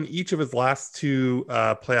field goal in each of his last 2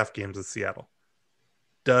 playoff games with Seattle.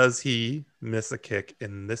 Does he miss a kick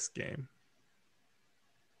in this game?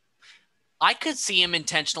 I could see him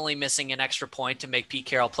intentionally missing an extra point to make Pete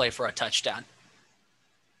Carroll play for a touchdown.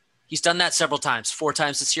 He's done that several times, 4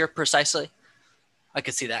 times this year precisely. I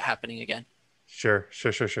could see that happening again. Sure.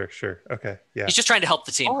 Okay, yeah. He's just trying to help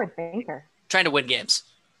the team. Forward thinker. Trying to win games.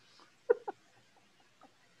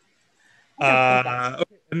 Okay.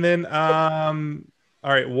 And then, all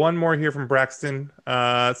right, one more here from Braxton.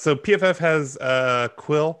 So PFF has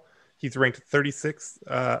Quill. He's ranked 36th,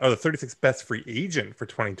 or the 36th best free agent for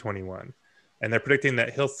 2021. And they're predicting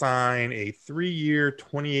that he'll sign a 3-year,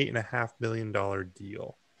 $28.5 million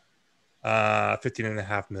deal.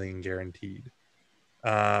 $15.5 million guaranteed.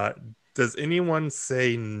 Does anyone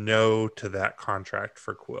say no to that contract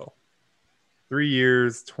for Quill? 3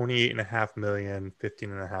 years, $28.5 million,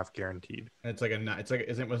 $15.5 guaranteed. It's like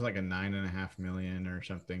it was like a $9.5 million or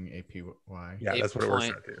something APY. Yeah, that's what it works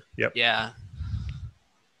out to. Yep. Yeah.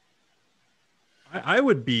 I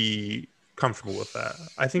would be comfortable with that.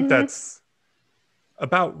 I think that's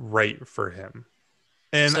about right for him.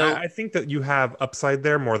 And So- I think that you have upside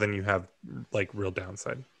there more than you have like real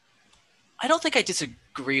downside. I don't think I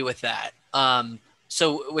disagree with that.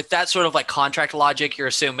 So with that sort of like contract logic, you're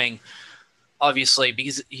assuming obviously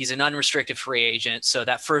because he's an unrestricted free agent. So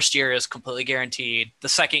that first year is completely guaranteed. The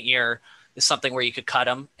second year is something where you could cut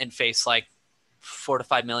him and face like $4 to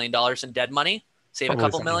 $5 million in dead money, save Probably a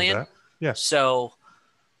couple something like million. that. Yeah. So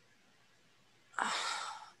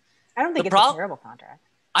I don't think The it's a terrible contract.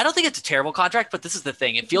 I don't think it's a terrible contract, but this is the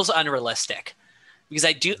thing. It feels unrealistic because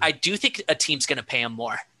I do think a team's going to pay him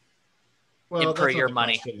more. Well, per that's not year the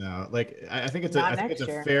money. question, though. Like I think it's Not a next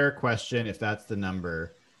year. fair question if that's the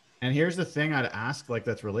number. And here's the thing I'd ask, like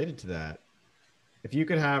that's related to that. If you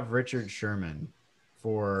could have Richard Sherman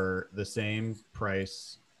for the same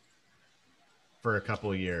price for a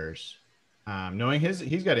couple of years, knowing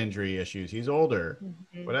he's got injury issues, he's older,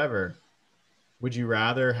 whatever. Would you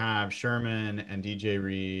rather have Sherman and DJ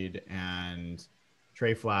Reed and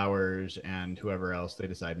Trey Flowers and whoever else they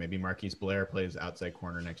decide? Maybe Marquise Blair plays outside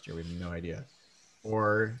corner next year. We have no idea.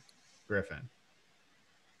 Or Griffin.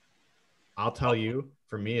 I'll tell you,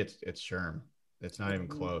 for me, it's Sherm. It's not even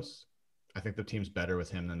close. I think the team's better with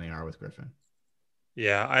him than they are with Griffin.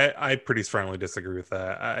 Yeah, I pretty strongly disagree with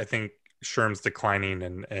that. I think Sherm's declining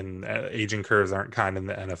and aging curves aren't kind in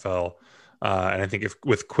the NFL. And I think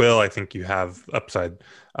with Quill, I think you have upside.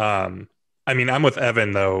 I mean, I'm with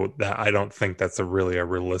Evan, though, that I don't think that's a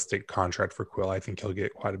realistic contract for Quill. I think he'll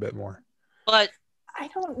get quite a bit more. But I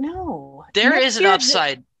don't know. there Next is an year,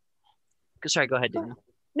 upside. Sorry, go ahead, Daniel.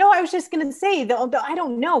 No, I was just going to say, I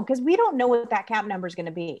don't know, because we don't know what that cap number is going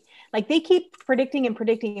to be. Like they keep predicting,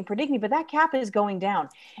 but that cap is going down.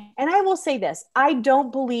 And I will say this, I don't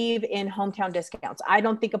believe in hometown discounts. I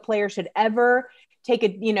don't think a player should ever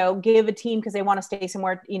give a team because they want to stay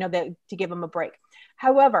somewhere, to give them a break.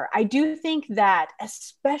 However, I do think that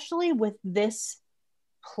especially with this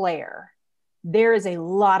player, there is a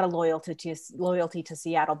lot of loyalty to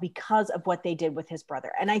Seattle because of what they did with his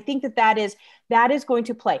brother. And I think that is going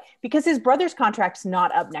to play because his brother's contract's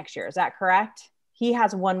not up next year. Is that correct? He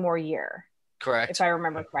has one more year. Correct. If I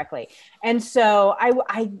remember correctly. And so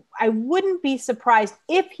I wouldn't be surprised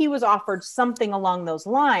if he was offered something along those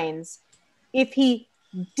lines, if he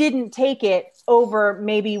didn't take it over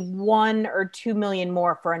maybe $1 or $2 million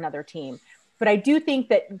more for another team. But I do think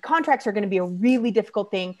that contracts are going to be a really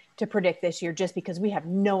difficult thing to predict this year, just because we have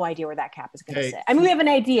no idea where that cap is going to sit. I mean, we have an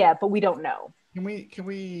idea, but we don't know. Can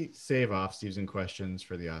we save off-season questions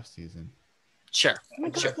for the off-season? Sure. Oh my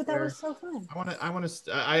God, Sure. but that was so fun. I'm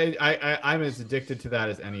as addicted to that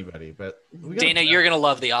as anybody, but Dana, you're gonna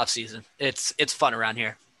love the off season. It's fun around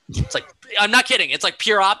here. It's like, I'm not kidding. It's like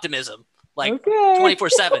pure optimism, like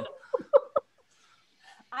 24/7.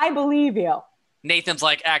 I believe you. Nathan's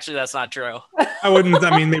like, actually, that's not true. I wouldn't.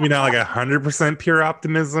 I mean, maybe not like 100% pure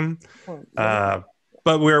optimism,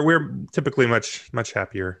 but we're typically much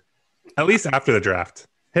happier, at least after the draft.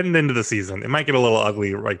 Heading into the season, it might get a little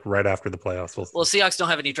ugly, like right after the playoffs. Well, Seahawks don't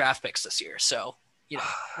have any draft picks this year, so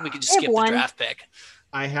we can just skip the draft pick.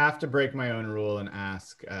 I have to break my own rule and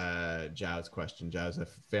ask Jow's question. Jow's a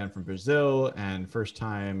fan from Brazil and first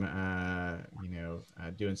time,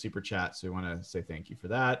 doing super chat. So we want to say thank you for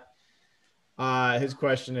that. His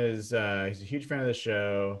question is, he's a huge fan of the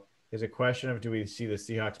show. He has a question of, do we see the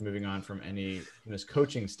Seahawks moving on from this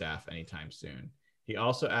coaching staff anytime soon? He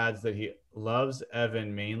also adds that he loves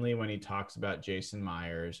Evan mainly when he talks about Jason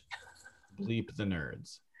Myers. Bleep the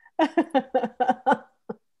nerds. It's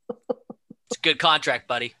a good contract,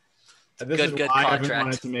 buddy. This is good why contract. Evan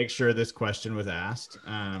wanted to make sure this question was asked,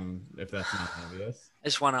 if that's not obvious. I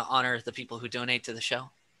just want to honor the people who donate to the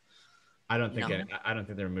show. I don't think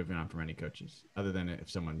they're moving on from any coaches other than if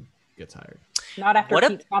someone gets hired. Not after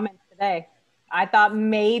Pete's comments today. I thought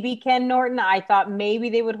maybe Ken Norton. I thought maybe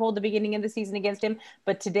they would hold the beginning of the season against him.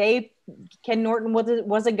 But today, Ken Norton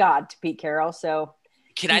was a god to Pete Carroll. So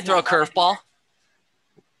can I throw a curveball?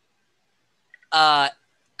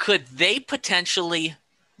 Could they potentially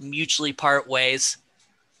mutually part ways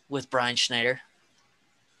with Brian Schneider?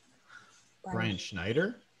 Brian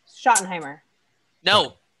Schneider? Schottenheimer.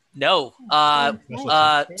 No.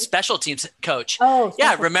 Special teams coach. Oh,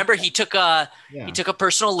 yeah. Remember, he took a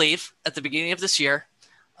personal leave at the beginning of this year.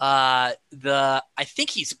 I think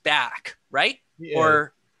he's back, right? He's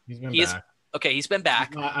been back. Okay, he's been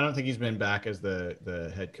back. I don't think he's been back as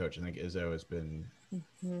the head coach. I think Izzo has been.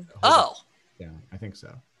 Oh. Yeah, I think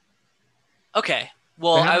so. Okay.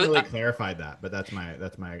 Well, I haven't really clarified that, but that's my.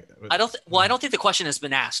 I don't think the question has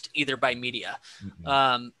been asked either by media.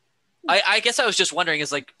 Mm-hmm. I guess I was just wondering,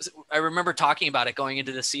 is like, I remember talking about it going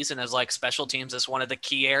into the season as like special teams is one of the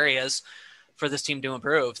key areas for this team to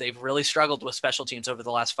improve. They've really struggled with special teams over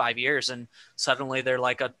the last 5 years. And suddenly they're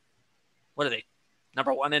like what are they?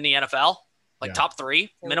 Number one in the NFL, top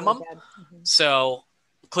 3 minimum. Mm-hmm. So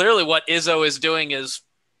clearly what Izzo is doing is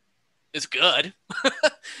good.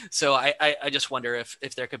 So I just wonder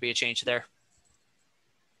if there could be a change there.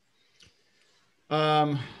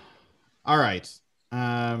 All right.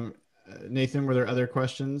 Nathan, were there other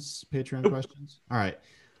questions, Patreon questions? All right.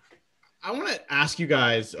 I want to ask you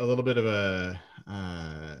guys a little bit of a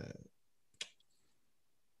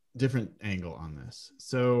different angle on this.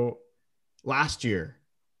 So last year,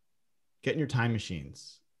 get in your time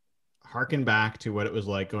machines, harken back to what it was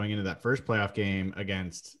like going into that first playoff game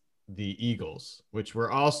against the Eagles, which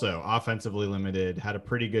were also offensively limited, had a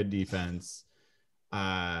pretty good defense,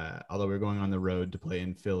 although we were going on the road to play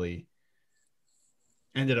in Philly.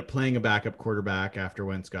 Ended up playing a backup quarterback after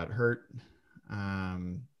Wentz got hurt.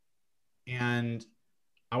 And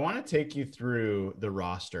I want to take you through the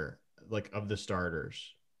roster, of the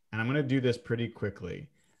starters. And I'm going to do this pretty quickly.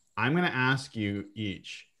 I'm going to ask you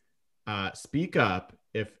each, speak up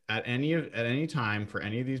if at any time for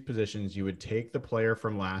any of these positions, you would take the player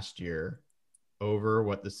from last year over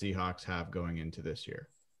what the Seahawks have going into this year.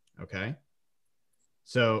 Okay.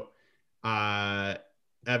 So,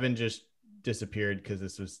 Evan just disappeared because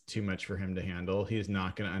this was too much for him to handle. He's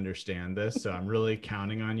not going to understand this. So I'm really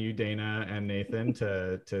counting on you, Dana and Nathan,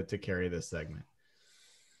 to carry this segment.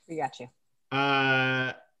 We got you.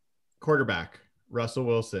 Quarterback, Russell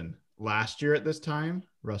Wilson. Last year at this time,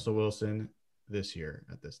 Russell Wilson this year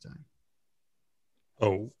at this time.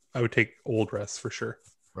 Oh, I would take old Russ for sure.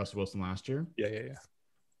 Russell Wilson last year? Yeah.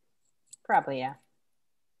 Probably, yeah.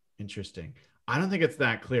 Interesting. I don't think it's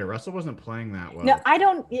that clear. Russell wasn't playing that well. No, I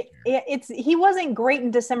don't. He wasn't great in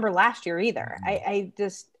December last year either.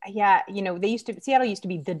 Seattle used to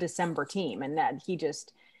be the December team, and that he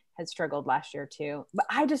just had struggled last year too. But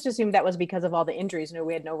I just assumed that was because of all the injuries.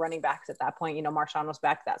 We had no running backs at that point. Marshawn was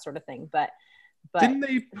back, that sort of thing. But didn't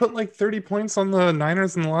they put 30 points on the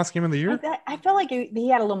Niners in the last game of the year? I felt like he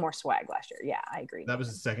had a little more swag last year. Yeah, I agree. That was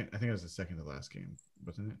the second. I think it was the second to last game,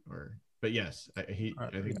 wasn't it? But yes, I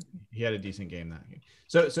think he had a decent game that game.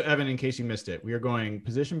 So Evan, in case you missed it, we are going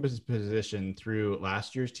position by position through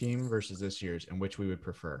last year's team versus this year's, and which we would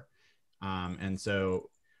prefer. And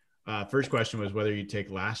so First question was whether you take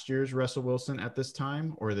last year's Russell Wilson at this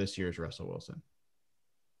time or this year's Russell Wilson.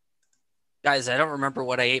 Guys, I don't remember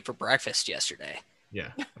what I ate for breakfast yesterday.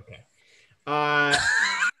 Yeah. Okay.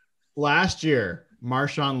 Last year,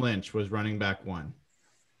 Marshawn Lynch was running back 1.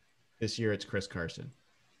 This year, it's Chris Carson.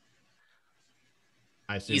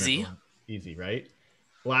 I assume easy, right?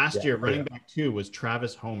 Last year, running back 2 was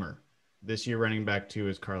Travis Homer. This year, running back 2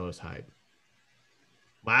 is Carlos Hyde.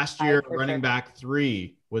 Last year, running back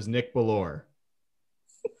 3 was Nick Bellore.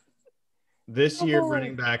 This year,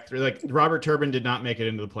 running back 3, like Robert Turbin did not make it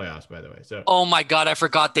into the playoffs, by the way. So, oh my God, I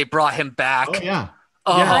forgot they brought him back. Oh yeah.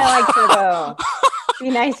 Oh. Yeah. I like Turbo. Be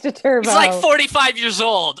nice to Turbo. He's like 45 years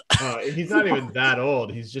old. He's not even that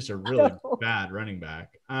old. He's just a really bad running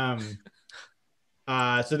back. So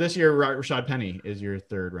this year, Rashad Penny is your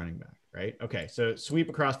 3rd running back, right? Okay, so sweep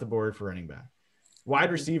across the board for running back.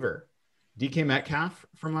 Wide receiver, DK Metcalf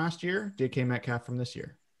from last year, DK Metcalf from this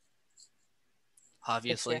year.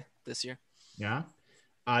 Obviously, this year. Yeah.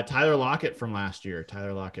 Tyler Lockett from last year,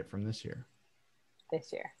 Tyler Lockett from this year.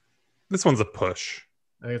 This year. This one's a push.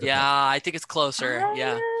 I think it's closer.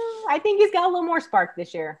 Yeah. I think he's got a little more spark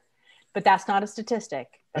this year, but that's not a statistic.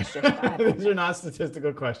 That's just these are not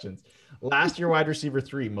statistical questions. Last year, wide receiver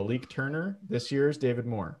 3, Malik Turner. This year's David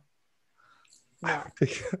Moore. No.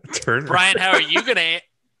 Turner. Brian, how are you gonna?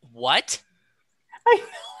 What?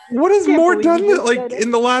 What has Can't Moore believe done you just like said it.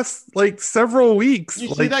 in the last several weeks? You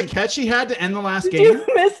like, see that catch he had to end the last Did game? you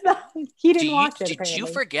miss that? He didn't watch it. Did you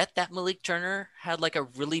apparently. forget that Malik Turner had like a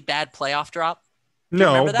really bad playoff drop?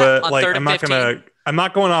 No, remember that? but On like 3rd and I'm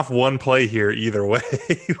not going off one play here either way.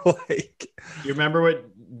 Like, You remember what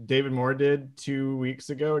David Moore did 2 weeks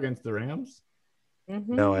ago against the Rams?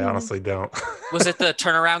 Mm-hmm. no, I honestly don't. Was it the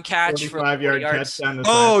turnaround catch for 45-yard 40 catch yards? down the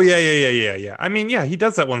Oh side. yeah. I mean, yeah, he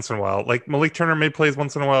does that once in a while. Like Malik Turner made plays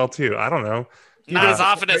once in a while too. I don't know. Not as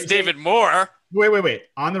often as David Moore. Wait.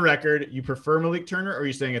 On the record, you prefer Malik Turner, or are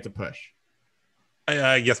you saying it's a push?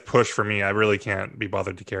 I guess push for me. I really can't be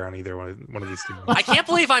bothered to care on either one of these two. I can't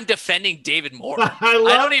believe I'm defending David Moore. I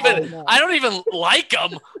I don't even like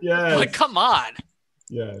him. Yes. Like, come on.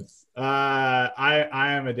 Yes. I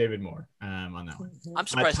am a David Moore on that one. I'm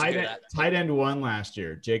surprised to hear that. Tight end 1 last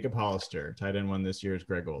year, Jacob Hollister. Tight end 1 this year is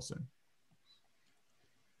Greg Olson.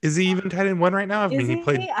 Is he even tight end 1 right now? I mean, he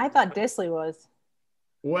played. I thought Disley was.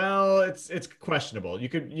 Well, it's questionable. You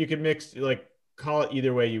could mix, like, call it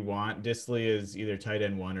either way you want. Disley is either tight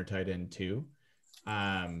end 1 or tight end 2.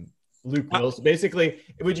 Luke Wilson. Basically,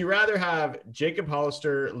 would you rather have Jacob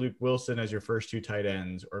Hollister, Luke Wilson as your first 2 tight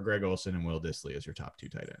ends, or Greg Olson and Will Disley as your top 2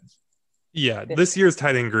 tight ends? Yeah, this year's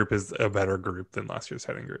tight end group is a better group than last year's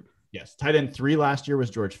tight end group. Yes. Tight end 3 last year was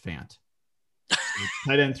George Fant.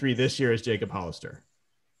 Tight end 3 this year is Jacob Hollister.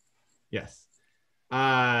 Yes.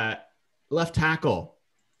 Left tackle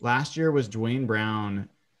last year was Dwayne Brown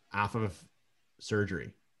off of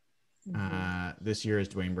surgery. This year is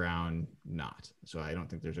Dwayne Brown not. So I don't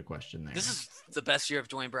think there's a question there. This is the best year of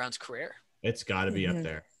Dwayne Brown's career. It's got to be up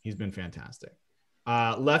there. He's been fantastic.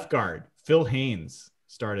 Left guard, Phil Haynes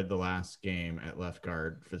started the last game at left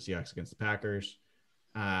guard for the Seahawks against the Packers.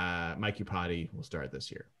 Mike Upati will start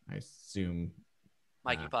this year. I assume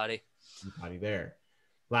Mikey Potty. Upati there.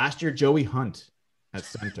 Last year, Joey Hunt at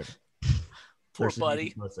center. Poor versus buddy.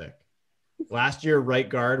 Ethan Klosick. Last year, right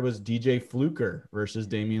guard was DJ Fluker versus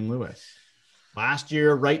Damian Lewis. Last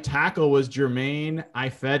year, right tackle was Jermaine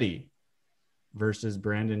Ifedi versus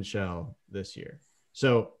Brandon Shell this year.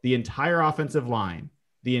 So the entire offensive line,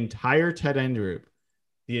 the entire tight end group,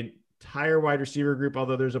 the entire wide receiver group,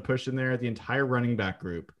 although there's a push in there, the entire running back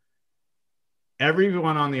group,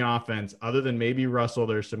 everyone on the offense, other than maybe Russell,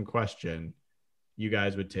 there's some question, you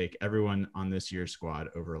guys would take everyone on this year's squad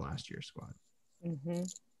over last year's squad. Mm-hmm.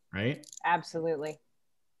 Right? Absolutely.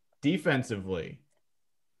 Defensively,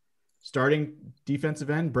 starting defensive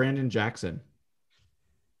end, Brandon Jackson.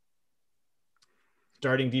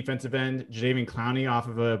 Starting defensive end, Jadeveon Clowney off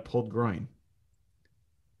of a pulled groin.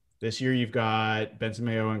 This year, you've got Benson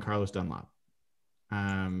Mayo and Carlos Dunlop.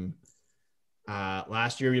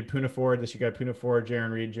 Last year, we had Poona Ford. This year, you got Poona Ford,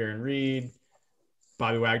 Jaron Reed,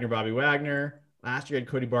 Bobby Wagner. Last year, you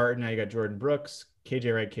had Cody Barton. Now you got Jordan Brooks,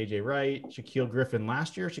 KJ Wright, Shaquille Griffin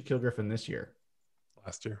last year, Shaquille Griffin this year.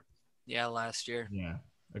 Last year. Yeah, last year. Yeah,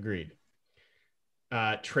 agreed.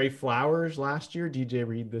 Trey Flowers last year, DJ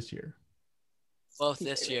Reed this year. Both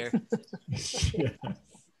this year. Yes.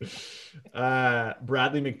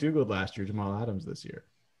 Bradley McDougald last year, Jamal Adams this year.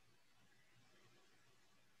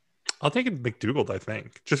 I'll take it McDougald, I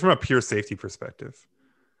think, just from a pure safety perspective.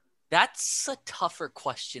 That's a tougher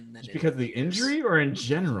question than Just it because of the injury or in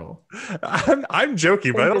general? I'm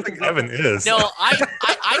joking, but I don't think Evan is. No,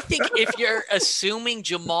 I think if you're assuming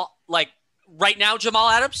Jamal, like right now, Jamal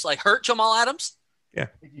Adams, like hurt Jamal Adams.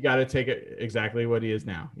 You got to take it exactly what he is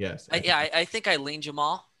now. Yes. I think I lean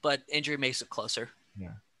Jamal, but injury makes it closer.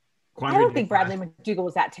 Yeah. I don't think Bradley McDougall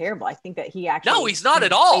was that terrible. I think that he actually. No, he's not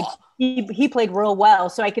at all. He played real well,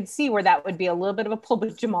 so I could see where that would be a little bit of a pull.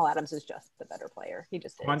 But Jamal Adams is just the better player. He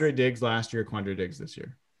just is. Quandre Diggs last year, Quandre Diggs this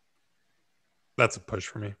year. That's a push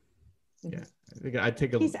for me. Yeah, I think I'd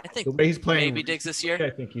take a. I think the way he's playing. maybe Diggs this year. I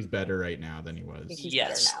think he's better right now than he was. He's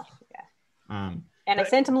Yes. better now. Yeah. But I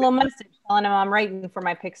sent him a little message telling him I'm writing for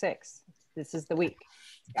my pick 6. This is the week.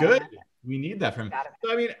 Good. We need that from him.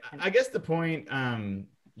 So, I mean, I guess the point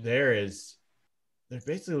there is there's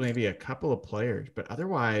basically maybe a couple of players, but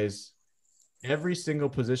otherwise, every single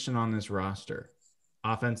position on this roster,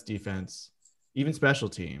 offense, defense, even special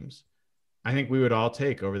teams, I think we would all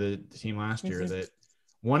take over the team last year that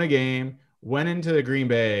won a game, went into the Green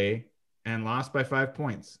Bay, and lost by 5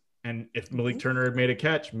 points. And if Malik Turner had made a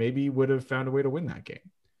catch, maybe would have found a way to win that game.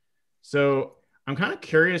 So I'm kind of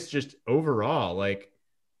curious just overall, like,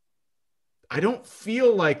 I don't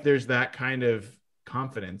feel like there's that kind of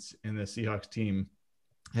confidence in the Seahawks team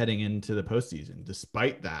heading into the postseason,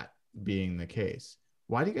 despite that being the case.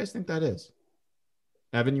 Why do you guys think that is?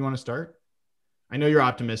 Evan, you want to start? I know you're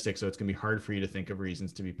optimistic, so it's going to be hard for you to think of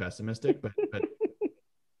reasons to be pessimistic, but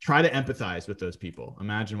try to empathize with those people.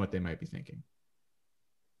 Imagine what they might be thinking.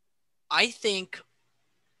 I think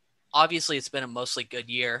obviously it's been a mostly good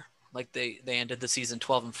year. Like they ended the season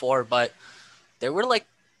 12-4, but there were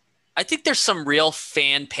I think there's some real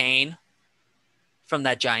fan pain from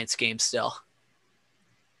that Giants game still.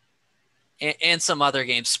 And some other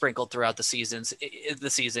games sprinkled throughout the season.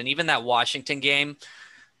 Even that Washington game,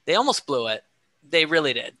 they almost blew it. They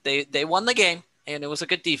really did. They won the game, and it was a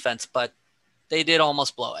good defense, but they did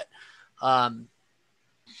almost blow it. I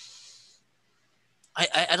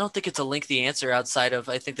don't think it's a lengthy answer outside of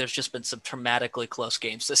I think there's just been some traumatically close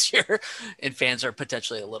games this year, and fans are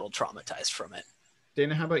potentially a little traumatized from it.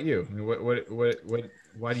 Dana, how about you? I mean,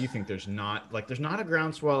 why do you think there's not a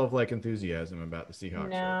groundswell of enthusiasm about the Seahawks?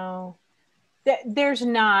 No, there's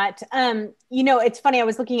not. It's funny. I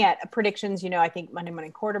was looking at predictions. I think Monday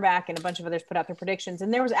Morning Quarterback and a bunch of others put out their predictions,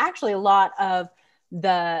 and there was actually a lot of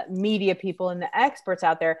the media people and the experts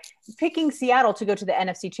out there picking Seattle to go to the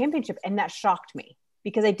NFC Championship, and that shocked me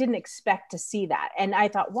because I didn't expect to see that. And I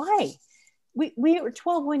thought, why? We were a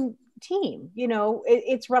 12-win team.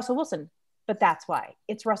 It's Russell Wilson. But that's why.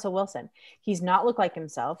 It's Russell Wilson. He's not looked like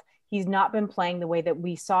himself. He's not been playing the way that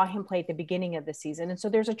we saw him play at the beginning of the season. And so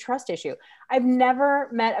there's a trust issue. I've never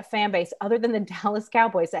met a fan base other than the Dallas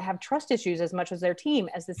Cowboys that have trust issues as much as their team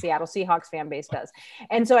as the Seattle Seahawks fan base does.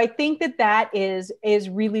 And so I think that is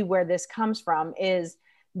really where this comes from, is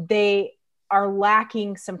they are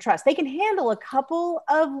lacking some trust. They can handle a couple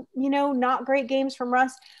of, not great games from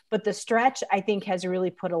Russ, but the stretch, I think, has really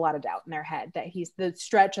put a lot of doubt in their head. That the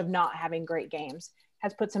stretch of not having great games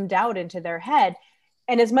has put some doubt into their head.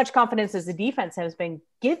 And as much confidence as the defense has been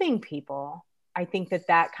giving people, I think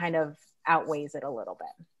that kind of outweighs it a little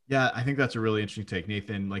bit. Yeah, I think that's a really interesting take,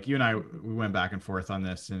 Nathan. Like, you and I, we went back and forth on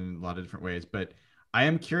this in a lot of different ways, but I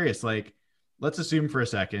am curious, let's assume for a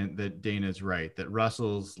second that Dana's right, that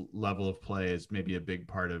Russell's level of play is maybe a big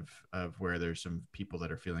part of where there's some people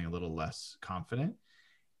that are feeling a little less confident.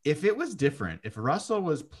 If it was different, if Russell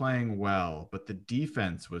was playing well, but the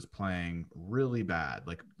defense was playing really bad,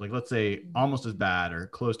 like let's say almost as bad or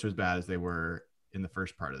close to as bad as they were in the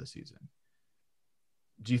first part of the season,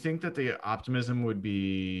 do you think that the optimism would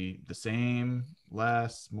be the same,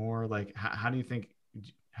 less, more? How do you think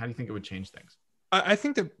it would change things? I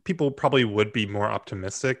think that people probably would be more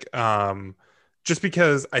optimistic, just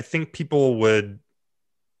because I think people would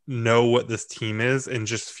know what this team is and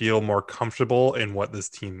just feel more comfortable in what this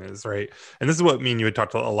team is, right? And this is what me and you had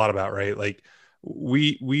talked a lot about, right? Like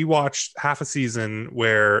we watched half a season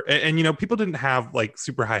where, and people didn't have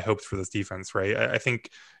super high hopes for this defense, right? I think,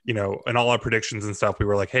 in all our predictions and stuff, we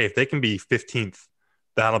were like, hey, if they can be 15th,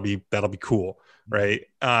 that'll be cool. Right.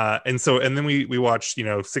 And then we watched,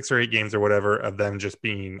 6 or 8 games or whatever of them just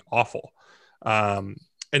being awful. And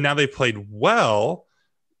now they've played well,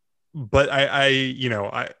 but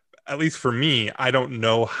I at least for me, I don't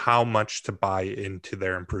know how much to buy into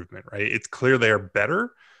their improvement. Right. It's clear they're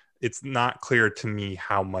better. It's not clear to me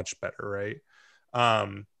how much better. Right.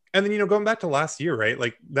 And then, going back to last year, right?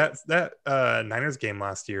 Like that Niners game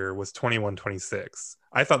last year was 21-26.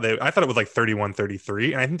 I thought it was like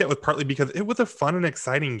 31-33. And I think that was partly because it was a fun and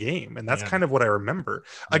exciting game. And that's kind of what I remember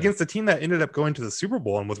against a team that ended up going to the Super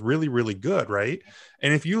Bowl and was really, really good. Right.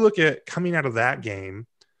 And if you look at coming out of that game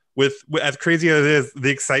with as crazy as it is, the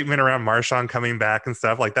excitement around Marshawn coming back and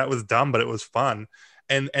stuff, like that was dumb, but it was fun.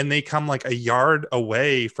 And they come like a yard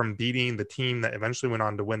away from beating the team that eventually went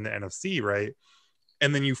on to win the NFC. Right.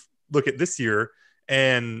 And then you look at this year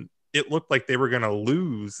and it looked like they were going to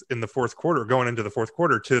lose in the fourth quarter, going into the fourth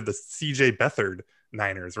quarter to the CJ Beathard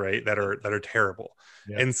Niners, right? That are terrible.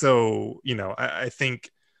 Yeah. And so, you know, I think,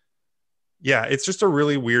 yeah, it's just a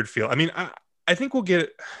really weird feel. I mean, I think we'll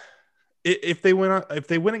get if they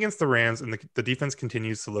win against the Rams and the defense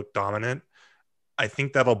continues to look dominant. I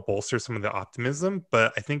think that'll bolster some of the optimism,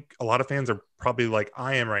 but I think a lot of fans are probably like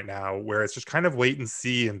I am right now, where it's just kind of wait and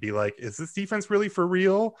see and be like, is this defense really for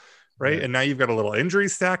real? Right. Yeah. And now you've got a little injury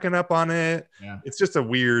stacking up on it. Yeah. It's just a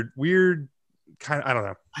weird kind of, I don't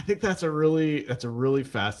know. I think that's a really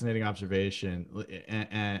fascinating observation.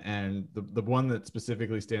 And the one that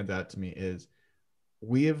specifically stands out to me is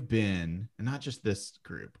we have been, and not just this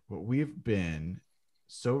group, but we've been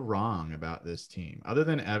so wrong about this team, other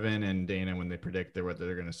than Evan and Dana when they predict what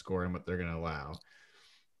they're going to score and what they're going to allow.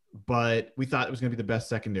 But we thought it was going to be the best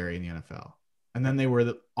secondary in the NFL. And then they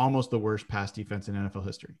were almost the worst pass defense in NFL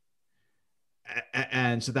history.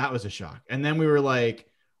 And so that was a shock. And then we were like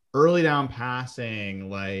early down passing,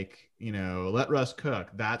 like, you know, let Russ cook.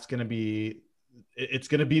 It's going to be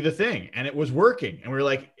the thing. And it was working. And we were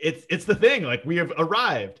like, it's the thing. Like we have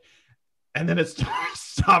arrived. And then it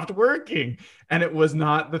stopped working and it was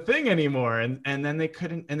not the thing anymore. And then they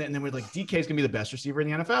couldn't. And then we're like, DK is going to be the best receiver in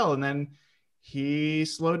the NFL. And then he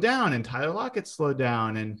slowed down and Tyler Lockett slowed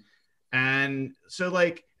down. And so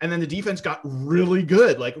like, and then the defense got really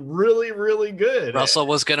good, like really, really good. Russell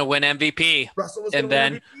was going to win MVP. And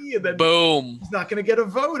then boom, he's not going to get a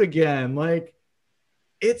vote again. Like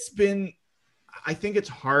I think it's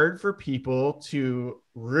hard for people to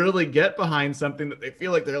really get behind something that they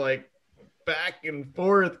feel like they're like back and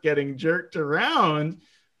forth getting jerked around.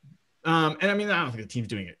 And I mean, I don't think the team's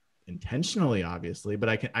doing it intentionally, obviously, but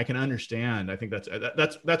I can understand. I think that's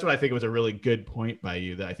what I think was a really good point by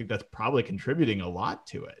you, that I think that's probably contributing a lot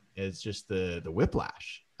to it, is just the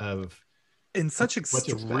whiplash of in such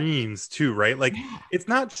extremes too, right? Like it's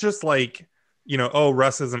not just like, you know, oh,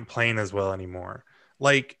 Russ isn't playing as well anymore.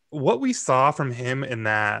 Like what we saw from him in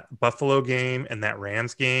that Buffalo game and that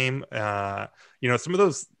Rams game, you know, some of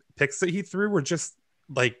those picks that he threw were just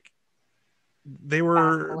like, they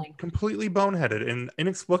were completely boneheaded and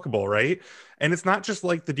inexplicable, right? And it's not just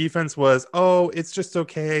like the defense was, oh, it's just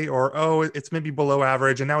okay, or oh, it's maybe below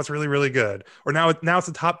average, and now it's really, really good, or now it's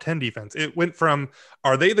a top 10 defense. It went from,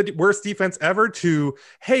 are they the worst defense ever, to,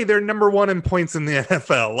 hey, they're number one in points in the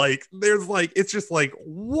NFL. Like there's like, it's just like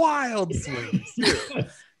wild swings.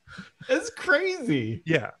 It's crazy.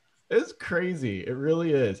 Yeah, it's crazy. It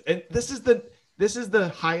really is. And this is the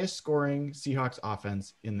highest scoring Seahawks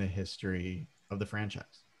offense in the history of the franchise.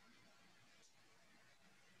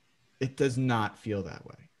 It does not feel that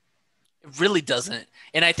way. It really doesn't.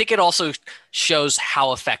 And I think it also shows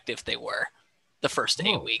how effective they were the first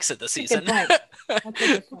 8 weeks of the season. I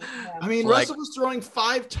mean, Russell was throwing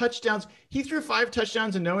 5 touchdowns. He threw 5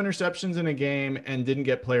 touchdowns and no interceptions in a game and didn't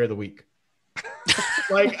get player of the week.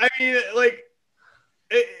 It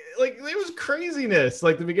was craziness.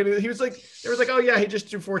 Like the beginning, he was like, there was like, oh yeah, he just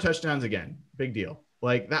threw 4 touchdowns again. Big deal.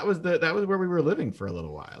 Like that was where we were living for a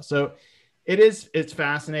little while. So it's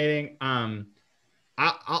fascinating. I'll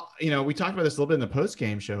we talked about this a little bit in the post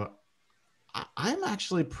game show. I'm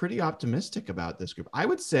actually pretty optimistic about this group. I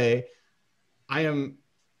would say I am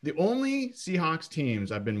the only Seahawks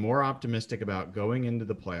teams I've been more optimistic about going into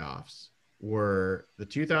the playoffs were the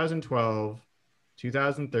 2012,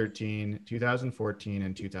 2013, 2014,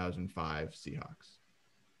 and 2005 Seahawks.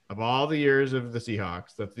 Of all the years of the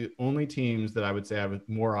Seahawks, that's the only teams that I would say I was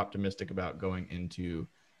more optimistic about going into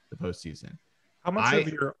the postseason. How much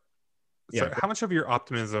of your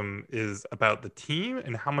optimism is about the team,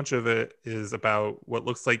 and how much of it is about what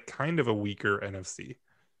looks like kind of a weaker NFC?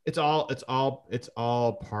 It's all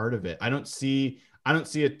part of it. I don't see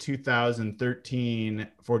a 2013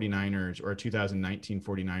 49ers or a 2019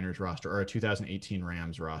 49ers roster or a 2018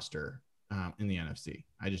 Rams roster in the NFC.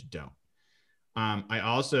 I just don't. I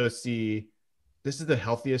also see this is the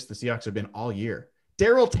healthiest the Seahawks have been all year.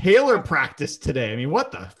 Darrell Taylor practiced today. I mean, what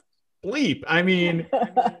the bleep? I mean,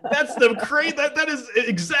 that's the great. That is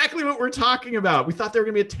exactly what we're talking about. We thought they were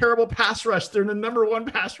going to be a terrible pass rush. They're the number 1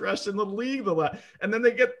 pass rush in the league. And then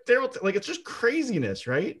they get Darrell. Like, it's just craziness,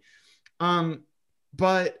 right?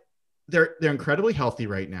 But they're incredibly healthy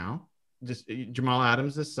right now. just Jamal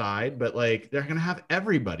Adams aside, but like they're going to have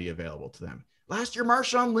everybody available to them. Last year,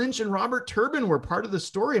 Marshawn Lynch and Robert Turbin were part of the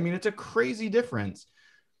story. I mean, it's a crazy difference.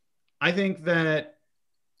 I think that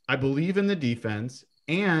I believe in the defense,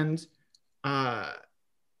 and I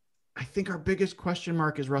think our biggest question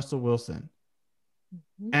mark is Russell Wilson.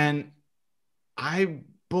 Mm-hmm. And I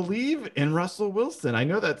believe in Russell Wilson. I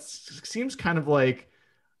know that seems kind of like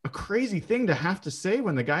a crazy thing to have to say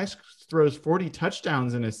when the guy throws 40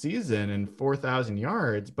 touchdowns in a season and 4,000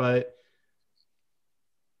 yards. But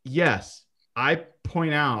yes, I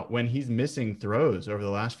point out when he's missing throws over the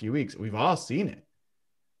last few weeks, we've all seen it.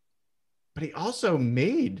 But he also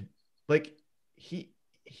made, like, he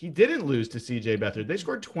didn't lose to CJ Beathard. They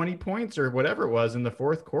scored 20 points or whatever it was in the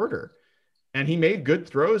fourth quarter. And he made good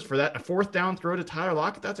throws for that. A fourth down throw to Tyler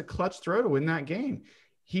Lockett, that's a clutch throw to win that game.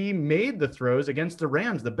 He made the throws against the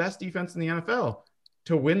Rams, the best defense in the NFL,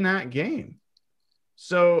 to win that game.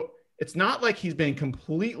 So it's not like he's been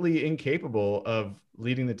completely incapable of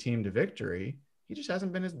leading the team to victory. He just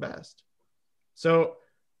hasn't been his best. So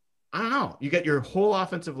I don't know. You get your whole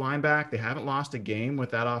offensive line back. They haven't lost a game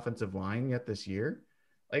with that offensive line yet this year.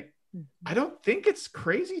 Like, I don't think it's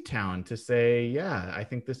crazy town to say, yeah, I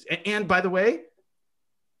think this. And by the way,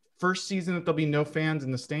 first season that there'll be no fans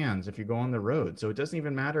in the stands if you go on the road. So it doesn't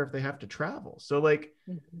even matter if they have to travel. So like,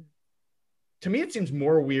 to me, it seems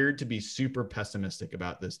more weird to be super pessimistic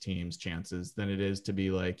about this team's chances than it is to be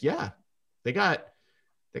like, yeah, they got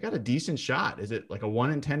a decent shot. Is it like a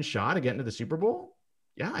 1 in 10 shot of getting to the Super Bowl?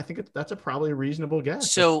 Yeah, I think that's a probably reasonable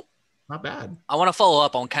guess. So not bad. I want to follow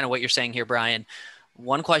up on kind of what you're saying here, Brian.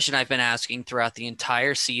 One question I've been asking throughout the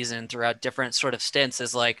entire season, throughout different sort of stints,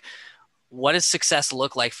 is like, what does success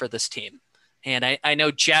look like for this team? And I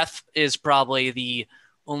know Jeff is probably the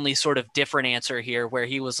only sort of different answer here, where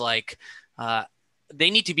he was like, they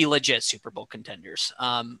need to be legit Super Bowl contenders.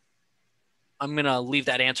 I'm going to leave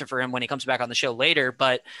that answer for him when he comes back on the show later.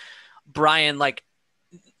 But Brian, like,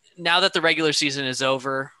 now that the regular season is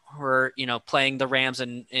over, we're, playing the Rams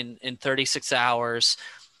in 36 hours,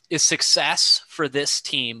 is success for this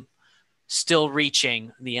team still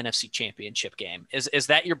reaching the NFC Championship game? Is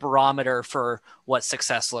that your barometer for what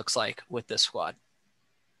success looks like with this squad?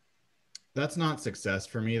 That's not success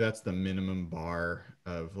for me. That's the minimum bar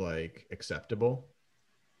of like acceptable.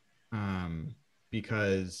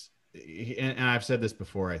 Because, and I've said this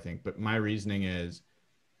before, I think, but my reasoning is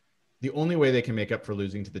the only way they can make up for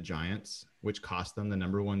losing to the Giants, which cost them the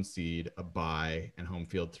number 1 seed, a bye, and home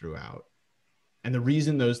field throughout. And the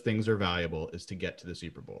reason those things are valuable is to get to the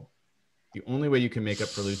Super Bowl. The only way you can make up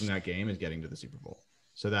for losing that game is getting to the Super Bowl.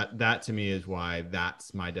 So that to me is why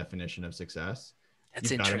that's my definition of success. That's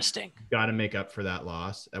interesting. Got to make up for that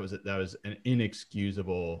loss. That was an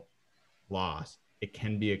inexcusable loss. It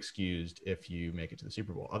can be excused if you make it to the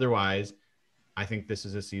Super Bowl. Otherwise, I think this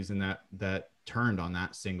is a season that turned on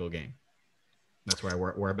that single game. That's why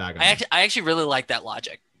we're a bag on. I actually really like that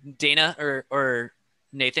logic. Dana or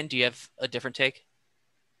Nathan, do you have a different take?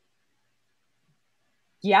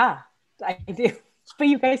 Yeah, I do. But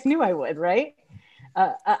you guys knew I would, right?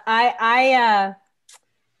 I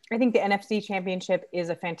think the NFC Championship is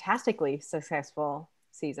a fantastically successful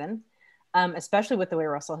season, especially with the way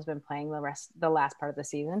Russell has been playing the last part of the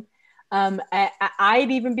season.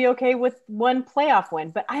 I'd even be okay with one playoff win,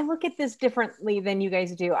 but I look at this differently than you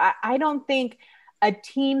guys do. I don't think a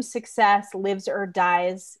team's success lives or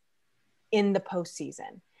dies in the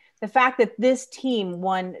postseason. The fact that this team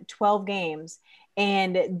won 12 games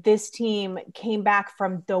and this team came back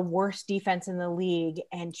from the worst defense in the league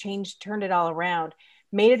and turned it all around,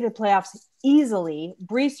 made it to the playoffs easily,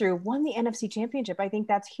 breezed through, won the NFC Championship. I think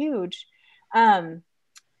that's huge.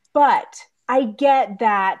 But I get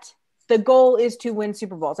that the goal is to win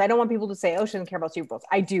Super Bowls. I don't want people to say, oh, she doesn't care about Super Bowls.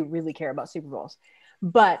 I do really care about Super Bowls.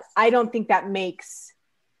 But I don't think that makes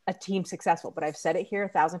a team successful. But I've said it here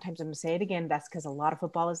 1,000 times. I'm going to say it again. That's because a lot of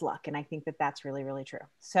football is luck. And I think that that's really, really true.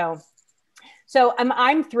 So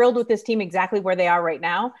I'm thrilled with this team exactly where they are right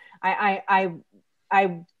now. I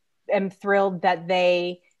am thrilled that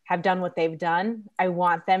they have done what they've done. I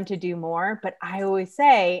want them to do more, but I always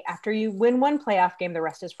say after you win one playoff game, the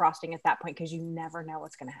rest is frosting at that point, because you never know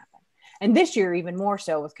what's going to happen. And this year, even more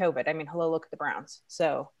so with COVID. I mean, look at the Browns.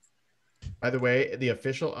 So, by the way, the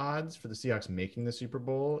official odds for the Seahawks making the Super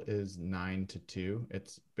Bowl is 9-2.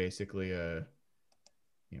 It's basically a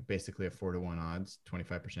 4-1 odds,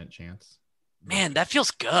 25% chance. Man, that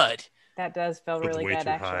feels good. That does feel really good,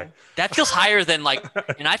 actually. High. That feels higher than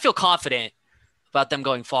and I feel confident about them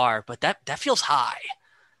going far, but that feels high.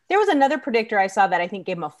 There was another predictor I saw that I think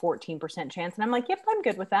gave him a 14% chance, and I'm like, yep, I'm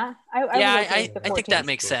good with that. I think that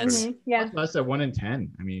makes sense. Mm-hmm. Yeah, I said 1 in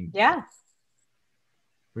 10. I mean, yeah.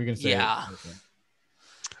 We're gonna say, Yeah.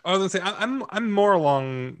 I was gonna say I'm more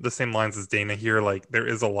along the same lines as Dana here. Like there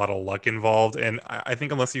is a lot of luck involved, and I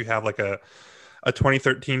think unless you have like a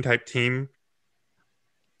 2013 type team,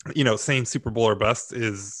 saying Super Bowl or bust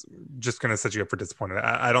is just going to set you up for disappointment.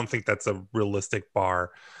 I don't think that's a realistic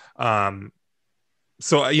bar.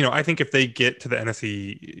 So, I think if they get to the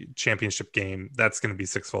NFC Championship game, that's going to be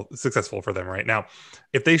successful for them right now.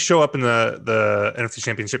 If they show up in the NFC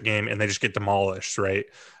Championship game and they just get demolished, right,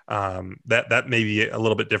 that may be a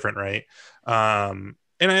little bit different, right? And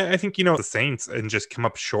I think, the Saints and just come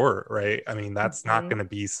up short, right? I mean, that's not going to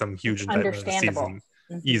be some huge indictment of the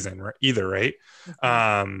season. Either, right?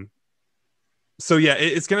 So yeah,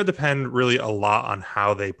 it's going to depend really a lot on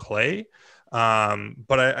how they play.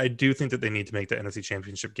 But I do think that they need to make the NFC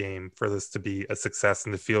Championship game for this to be a success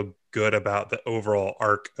and to feel good about the overall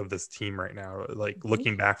arc of this team right now. Like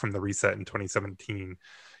looking back from the reset in 2017,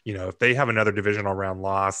 if they have another divisional round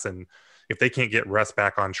loss and if they can't get Russ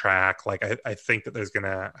back on track, like I think that there's going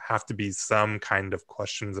to have to be some kind of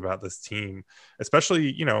questions about this team,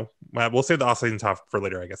 especially, we'll save the offseason talk for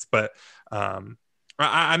later, I guess. But I'm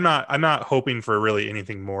not hoping for really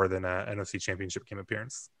anything more than a NFC Championship game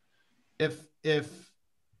appearance. If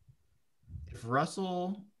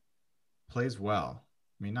Russell plays well,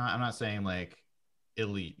 I mean, I'm not saying like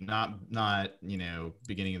elite, not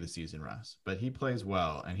beginning of the season Russ, but he plays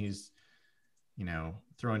well and he's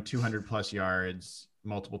throwing 200 plus yards,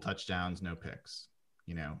 multiple touchdowns, no picks.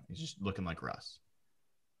 He's just looking like Russ.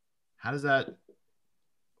 How does that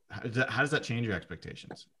change your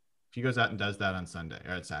expectations? If he goes out and does that on Sunday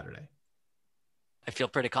or at Saturday, I feel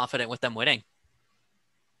pretty confident with them winning.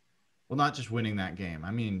 Well, not just winning that game.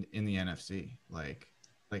 I mean, in the NFC, I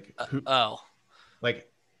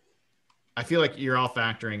feel like you're all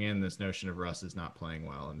factoring in this notion of Russ is not playing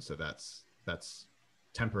well, and so that's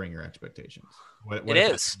tempering your expectations. What it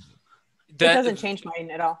is. It doesn't change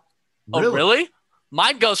mine at all. Oh, really?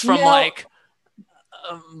 Mine goes from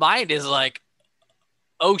mine is like,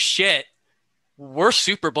 oh shit, we're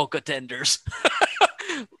Super Bowl contenders.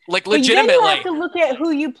 Like legitimately. Then you have to look at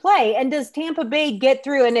who you play, and does Tampa Bay get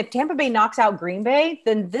through? And if Tampa Bay knocks out Green Bay,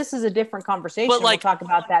 then this is a different conversation. We'll talk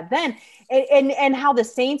about that then, and how the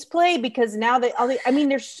Saints play, because now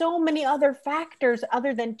there's so many other factors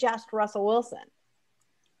other than just Russell Wilson.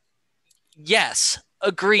 Yes,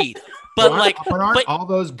 agreed. But aren't all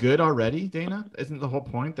those good already, Dana? Isn't the whole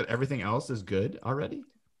point that everything else is good already?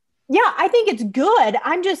 Yeah, I think it's good.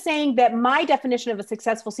 I'm just saying that my definition of a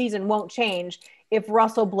successful season won't change if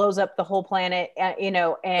Russell blows up the whole planet, and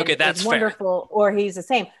okay, that's is wonderful, fair. Or he's the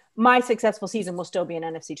same. My successful season will still be an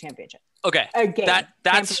NFC Championship. Okay,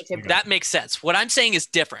 that makes sense. What I'm saying is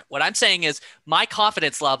different. What I'm saying is my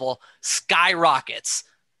confidence level skyrockets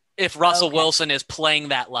if Russell Wilson is playing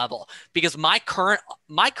that level, because my current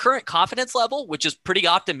confidence level, which is pretty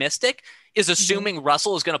optimistic, is assuming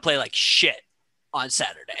Russell is going to play like shit on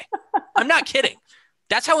Saturday. I'm not kidding.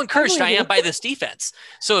 That's how encouraged I am by this defense.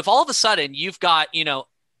 So if all of a sudden you've got, the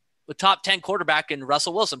top 10 quarterback in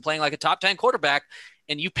Russell Wilson playing like a top 10 quarterback,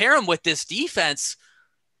 and you pair him with this defense,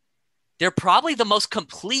 they're probably the most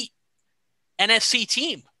complete NFC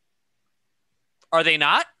team. Are they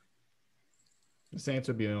not? The Saints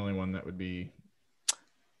would be the only one that would be.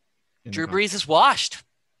 Drew Brees is washed.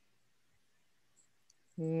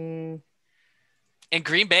 Mm. And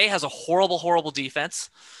Green Bay has a horrible, horrible defense.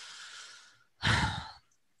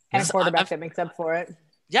 And a quarterback that makes up for it.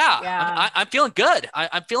 Yeah. I'm feeling good.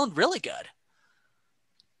 I'm feeling really good.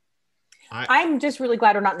 I'm just really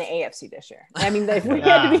glad we're not in the AFC this year. I mean, if we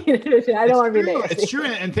had to be in the division, I don't want to be in the AFC. It's true.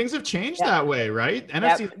 And things have changed that way, right?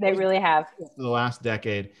 NFC, they really have. For the last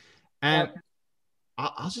decade. And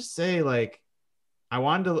I'll just say, like, I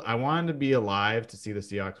wanted to be alive to see the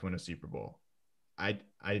Seahawks win a Super Bowl. I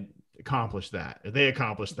accomplished that. They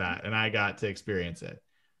accomplished that, and I got to experience it.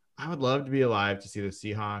 I would love to be alive to see the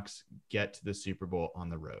Seahawks get to the Super Bowl on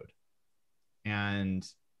the road. And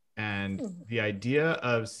the idea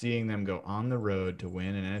of seeing them go on the road to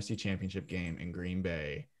win an NFC Championship game in Green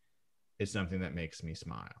Bay is something that makes me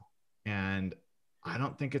smile. And I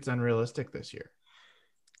don't think it's unrealistic this year.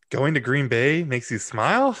 Going to Green Bay makes you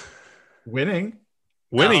smile? Winning,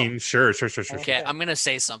 no. Sure. Okay, I'm going to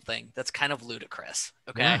say something that's kind of ludicrous.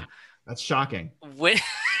 Okay. Yeah, that's shocking.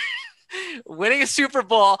 Winning a Super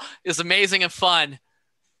Bowl is amazing and fun,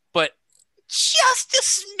 but just a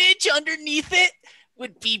smidge underneath it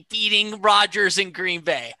would be beating Rodgers in Green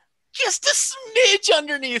Bay. Just a smidge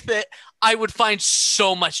underneath it. I would find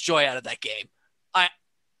so much joy out of that game.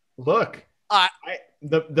 Look, Uh,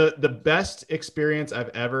 the best experience I've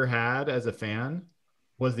ever had as a fan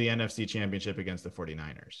was the NFC Championship against the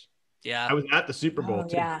 49ers. yeah. I was at the Super Bowl Oh,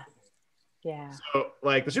 too. yeah. Yeah. So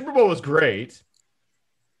like the Super Bowl was great,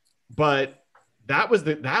 but that was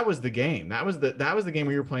the game. That was the game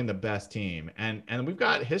where you were playing the best team. And we've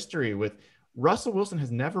got history with Russell Wilson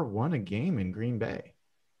has never won a game in Green Bay.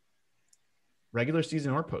 Regular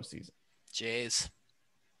season or postseason. Jeez.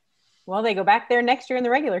 Well, they go back there next year in the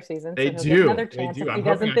regular season. They so he'll get do. another They chance do. if he I'm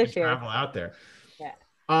hoping doesn't I can this year. travel out there. Yeah.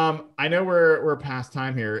 I know we're past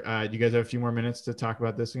time here. You guys have a few more minutes to talk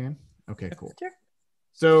about this game? Okay, cool. Sure.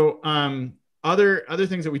 So, other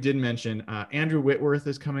things that we did mention, Andrew Whitworth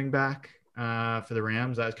is coming back for the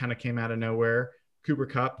Rams. That kind of came out of nowhere. Cooper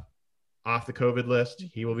Kupp off the COVID list.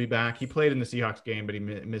 He will be back. He played in the Seahawks game, but he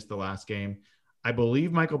missed the last game. I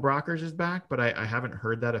believe Michael Brockers is back, but I haven't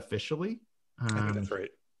heard that officially. I think that's right.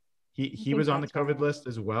 He was on the COVID list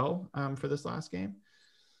as well for this last game.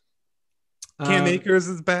 Cam Akers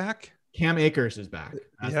is back. Cam Akers is back.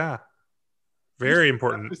 Yeah. Very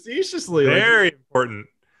important. Facetiously. Very important.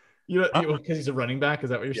 You know, because he's a running back. Is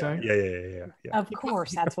that what you're saying? Yeah. Of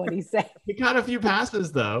course, that's what he said. He caught a few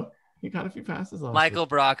passes, though. He caught a few passes last Michael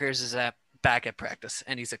Brockers is back at practice,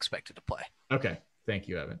 and he's expected to play. Okay. Thank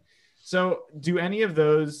you, Evan. So do any of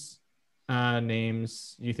those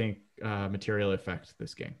names you think materially affect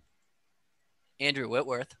this game? Andrew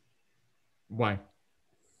Whitworth. Why?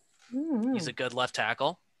 He's a good left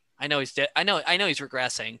tackle. I know he's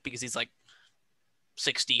regressing because he's like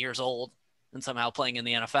 60 years old and somehow playing in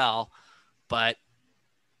the NFL, but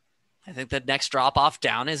I think the next drop off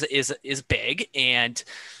down is big. And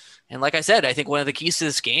like I said, I think one of the keys to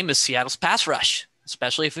this game is Seattle's pass rush,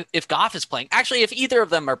 especially if Goff is playing. Actually, if either of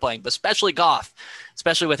them are playing, but especially Goff,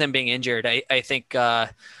 especially with him being injured. I think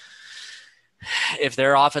if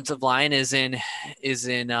their offensive line is in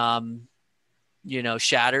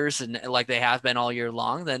shatters and like they have been all year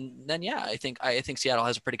long, then yeah, I think Seattle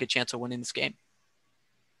has a pretty good chance of winning this game.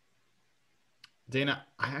 Dana,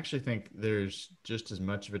 I actually think there's just as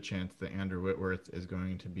much of a chance that Andrew Whitworth is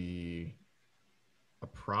going to be a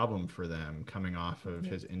problem for them coming off of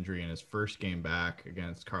his injury in his first game back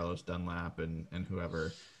against Carlos Dunlap and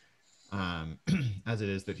whoever, as it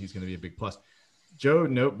is that he's going to be a big plus. Joe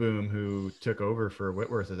Noteboom, who took over for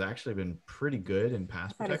Whitworth, has actually been pretty good in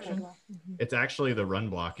pass protection. It's actually the run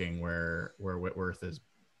blocking where Whitworth is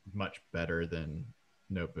much better than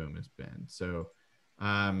Noteboom has been. So,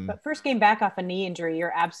 but first game back off a knee injury,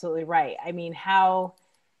 you're absolutely right.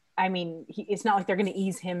 It's not like they're going to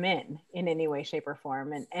ease him in any way, shape, or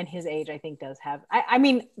form. And his age, I think, does have.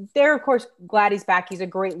 They're of course glad he's back. He's a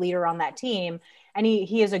great leader on that team. And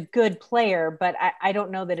he is a good player, but I don't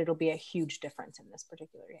know that it'll be a huge difference in this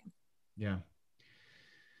particular game. Yeah.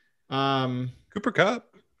 Cooper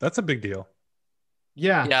Kupp, that's a big deal.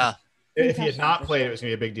 Yeah. Yeah. If he had not played, it was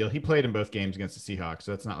going to be a big deal. He played in both games against the Seahawks,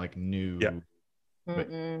 so it's not like new. Yeah.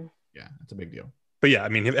 But, yeah, it's a big deal. But yeah, I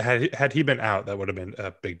mean, had he been out, that would have been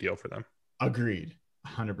a big deal for them. Agreed.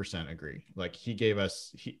 100% agree. Like he gave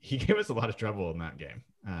us a lot of trouble in that game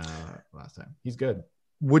last time. He's good.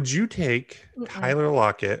 Would you take Tyler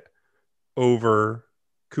Lockett over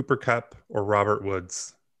Cooper Kupp or Robert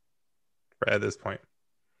Woods at this point?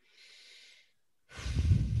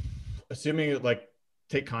 Assuming like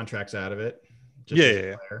take contracts out of it.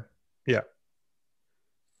 Yeah.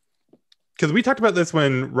 Because we talked about this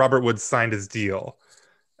when Robert Woods signed his deal.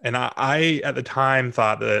 And I at the time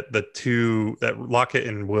thought that that Lockett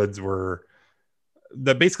and Woods were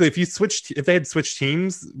that basically if they had switched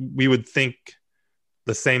teams, we would think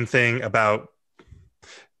what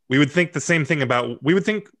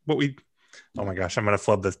oh my gosh, I'm going to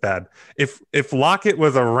flub this bad. If Lockett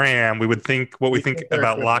was a Ram, we would think what we think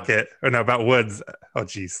about Lockett or no, about Woods. Oh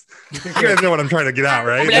geez. You guys know what I'm trying to get out,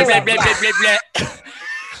 right? Blah, blah, blah, blah, blah, blah.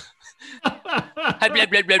 Blah, blah,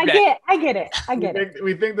 blah, blah. I get it.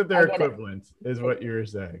 We think that they're equivalent, is what you were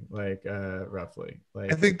saying, like roughly.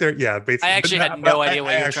 Like I think they're basically. I actually had no idea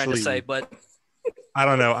what you were trying to say, but I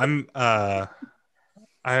don't know.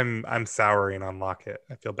 I'm souring on Lockett.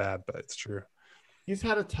 I feel bad, but it's true. He's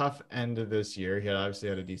had a tough end of this year. He obviously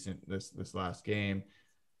had a decent this last game.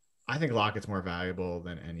 I think Lockett's more valuable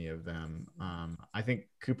than any of them. I think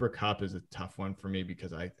Cooper Kupp is a tough one for me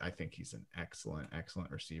because I think he's an excellent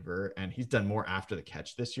receiver, and he's done more after the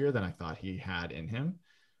catch this year than I thought he had in him.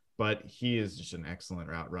 But he is just an excellent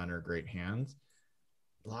route runner, great hands.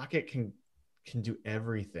 Lockett can do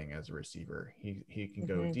everything as a receiver. He can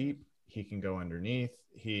go deep. He can go underneath.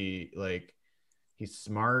 He's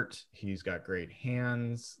smart. He's got great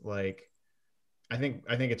hands. I think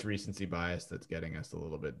it's recency bias that's getting us a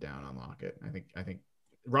little bit down on Lockett. I think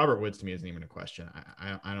Robert Woods to me isn't even a question.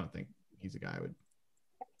 I don't think he's a guy I would.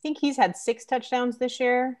 I think he's had 6 touchdowns this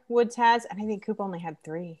year. Woods has, and I think Coop only had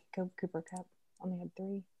 3. Cooper Kupp only had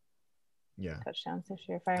 3 touchdowns this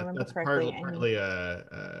year, if I remember correctly. Partly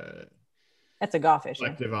that's a Goff issue.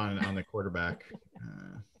 Reflective on the quarterback,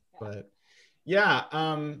 but yeah,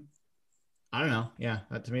 I don't know. Yeah,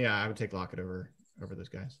 that to me, I would take Lockett over those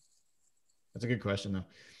guys. That's a good question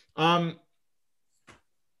though.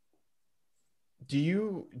 Do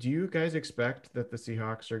you guys expect that the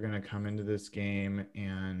Seahawks are going to come into this game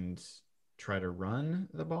and try to run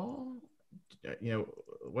the ball? You know,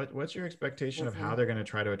 what's your expectation of how they're going to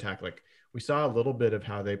try to attack? Like, we saw a little bit of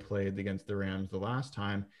how they played against the Rams the last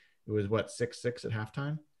time. It was 6-6 at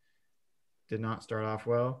halftime. Did not start off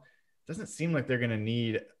well. Doesn't seem like they're going to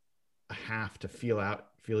need a half to feel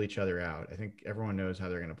each other out. I think everyone knows how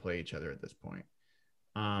they're going to play each other at this point.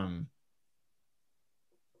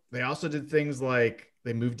 They also did things like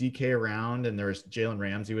they moved DK around, and there was Jalen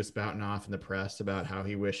Ramsey was spouting off in the press about how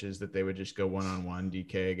he wishes that they would just go one-on-one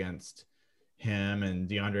DK against him, and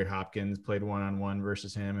DeAndre Hopkins played one-on-one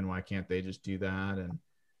versus him, and why can't they just do that? And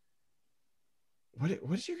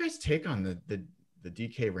what's your guys' take on the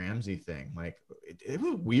DK Ramsey thing? Like, it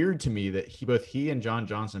was weird to me that both he and John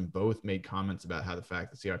Johnson both made comments about how the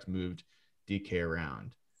fact that Seahawks moved DK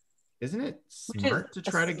around. Isn't it smart to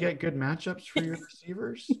try to get good matchups for your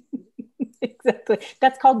receivers? Exactly.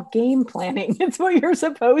 That's called game planning. It's what you're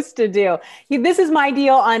supposed to do. This is my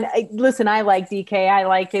deal on, listen, I like DK. I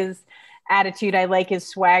like his attitude. I like his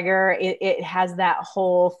swagger. It has that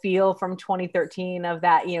whole feel from 2013 of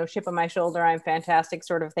that, chip on my shoulder, I'm fantastic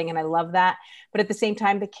sort of thing. And I love that. But at the same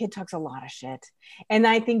time, the kid talks a lot of shit. And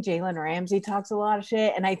I think Jalen Ramsey talks a lot of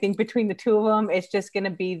shit. And I think between the two of them, it's just going to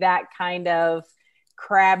be that kind of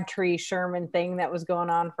Crabtree Sherman thing that was going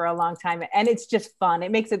on for a long time. And it's just fun. It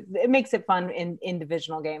makes it fun in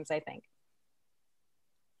divisional games, I think.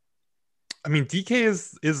 I mean,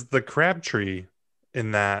 DK is the Crabtree in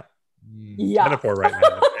that metaphor right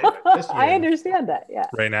now. Right? I understand that. Yeah.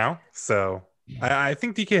 Right now. So I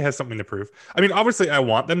think DK has something to prove. I mean, obviously I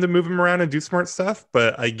want them to move him around and do smart stuff,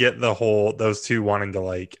 but I get those two wanting to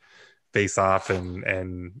like face off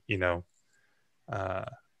and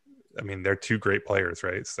I mean, they're two great players,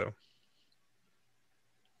 right? So,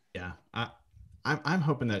 yeah, I'm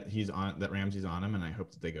hoping that that Ramsey's on him, and I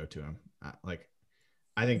hope that they go to him. I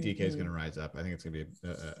think DK is going to rise up. I think it's going to be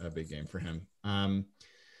a big game for him. All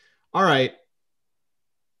right, I'm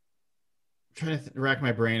trying to rack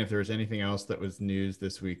my brain if there was anything else that was news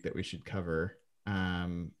this week that we should cover.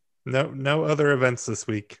 No other events this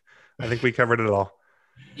week. I think we covered it all.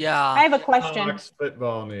 Yeah, I have a question. Fox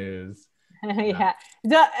football news. Yeah.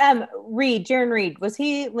 Jaron Reed, was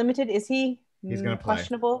he limited? Is he? He's going to play.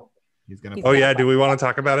 Questionable. He's going to. Oh yeah. Do we want to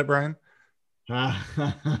talk about it, Brian?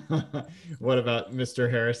 What about Mr.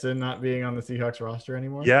 Harrison not being on the Seahawks roster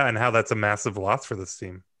anymore? Yeah, and how that's a massive loss for this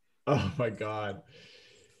team. Oh my God.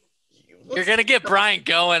 You're gonna get Brian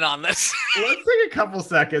going on this. Let's take a couple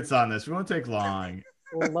seconds on this. We won't take long.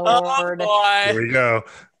 Lord. Oh, boy. Here we go.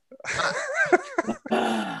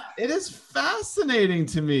 It is fascinating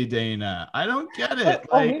to me, Dana. I don't get it.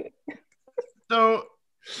 Like, so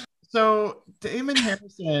Damon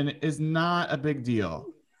Harrison is not a big deal.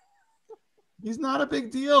 He's not a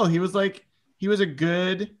big deal. He was a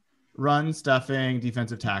good run stuffing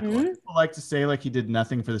defensive tackle. Mm-hmm. People like to say like he did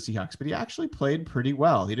nothing for the Seahawks, but he actually played pretty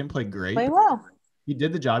well. He didn't play great. Play well. He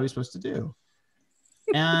did the job he's supposed to do.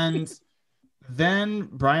 And then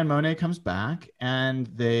Brian Monet comes back and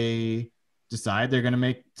they decide they're going to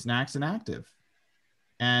make Snacks inactive.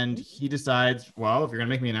 And he decides, well, if you're going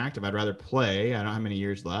to make me inactive, I'd rather play. I don't have many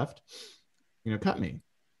years left. Cut me.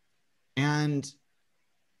 And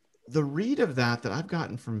the read of that I've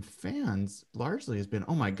gotten from fans largely has been,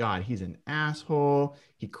 oh my God, he's an asshole.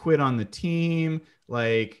 He quit on the team.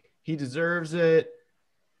 Like, he deserves it.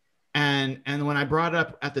 And when I brought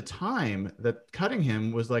up at the time that cutting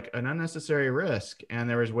him was like an unnecessary risk, and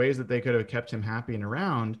there was ways that they could have kept him happy and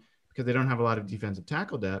around because they don't have a lot of defensive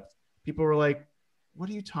tackle depth, people were like, what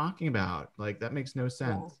are you talking about? Like, that makes no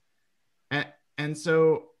sense. Yeah. And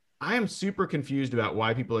so I am super confused about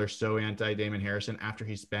why people are so anti Damon Harrison after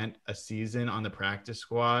he spent a season on the practice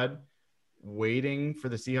squad waiting for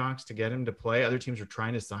the Seahawks to get him to play. Other teams were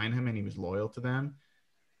trying to sign him and he was loyal to them.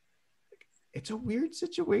 It's a weird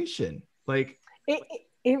situation. Like,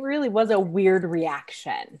 it really was a weird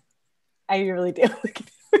reaction. I really do.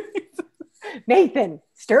 Nathan,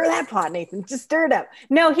 stir that pot, Nathan. Just stir it up.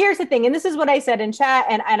 No, here's the thing. And this is what I said in chat,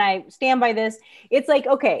 and I stand by this. It's like,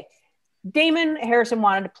 okay, Damon Harrison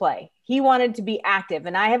wanted to play. He wanted to be active.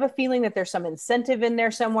 And I have a feeling that there's some incentive in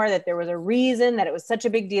there somewhere, that there was a reason that it was such a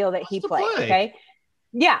big deal that he played. Okay.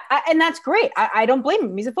 Yeah. And that's great. I don't blame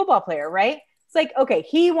him. He's a football player, right? It's like, okay,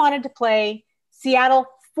 he wanted to play. Seattle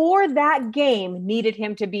for that game needed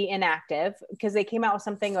him to be inactive because they came out with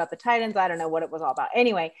something about the Titans. I don't know what it was all about.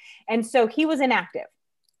 Anyway. And so he was inactive.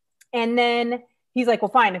 And then he's like,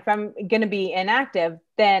 well, fine. If I'm going to be inactive,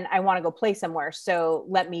 then I want to go play somewhere. So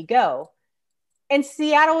let me go. And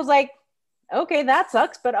Seattle was like, okay, that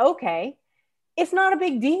sucks, but okay. It's not a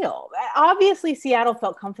big deal. Obviously, Seattle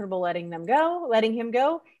felt comfortable letting him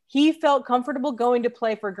go. He felt comfortable going to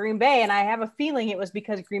play for Green Bay. And I have a feeling it was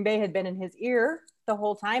because Green Bay had been in his ear the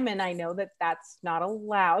whole time. And I know that that's not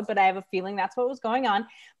allowed, but I have a feeling that's what was going on.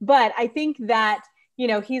 But I think that,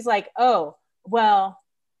 he's like, oh, well,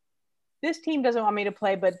 this team doesn't want me to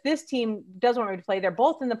play, but this team does want me to play. They're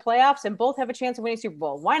both in the playoffs and both have a chance of winning Super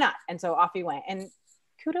Bowl. Why not? And so off he went. And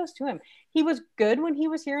kudos to him. He was good when he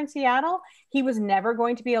was here in Seattle. He was never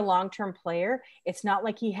going to be a long-term player. It's not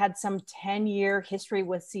like he had some 10-year history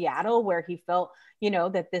with Seattle where he felt,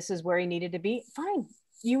 that this is where he needed to be. Fine.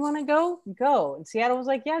 You want to go. And Seattle was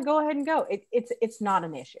like, yeah, go ahead and go. It's not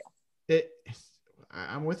an issue.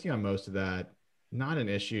 I'm with you on most of that. Not an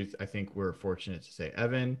issue. I think we're fortunate to say,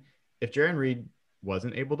 Evan, if Jarran Reed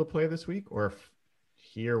wasn't able to play this week, or if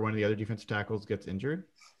he or one of the other defensive tackles gets injured,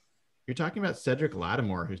 you're talking about Cedric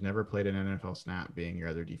Lattimore, who's never played an NFL snap, being your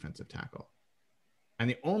other defensive tackle. And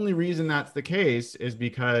the only reason that's the case is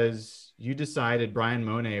because you decided Brian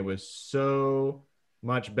Mone was so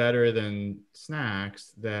much better than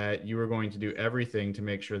Snacks that you were going to do everything to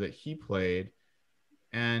make sure that he played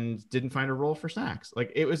and didn't find a role for Snacks.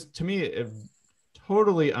 Like, it was, to me, a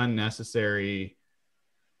totally unnecessary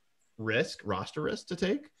roster risk to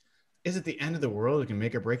take. Is it the end of the world? It can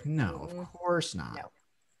make or break? No, of course not. No.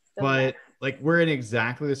 But like, we're in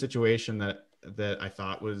exactly the situation that I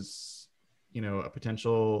thought was, a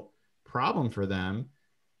potential problem for them.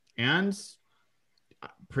 And I'm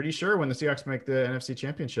pretty sure when the Seahawks make the NFC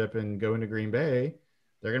Championship and go into Green Bay,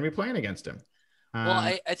 they're going to be playing against him.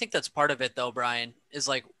 Well, I think that's part of it, though, Brian, is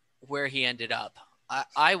like where he ended up.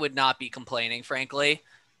 I would not be complaining, frankly,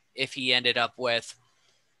 if he ended up with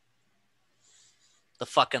the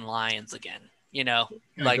fucking Lions again,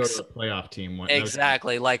 like go to a playoff team.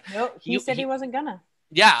 Exactly. Like, nope, he said he wasn't gonna.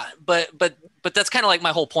 Yeah, but that's kind of like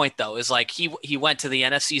my whole point, though, is like he went to the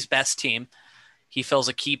NFC's best team. He fills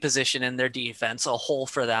a key position in their defense, a hole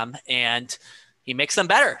for them, and he makes them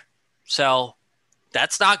better. So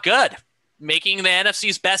that's not good. Making the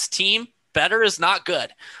NFC's best team better is not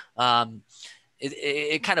good.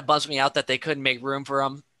 It kind of bums me out that they couldn't make room for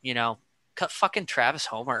him. Cut fucking Travis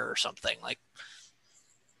Homer or something. Like,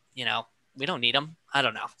 we don't need him. I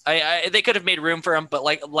don't know. They could have made room for him, but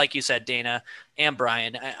like you said, Dana and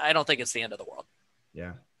Brian, I don't think it's the end of the world.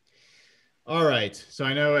 Yeah. All right. So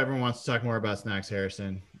I know everyone wants to talk more about Snacks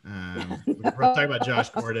Harrison. We're talking about Josh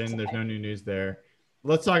Gordon. There's no new news there.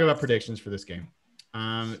 Let's talk about predictions for this game.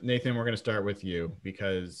 Nathan, we're going to start with you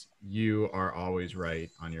because you are always right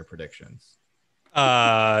on your predictions.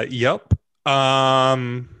 Yep.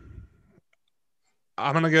 I'm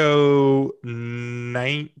going to go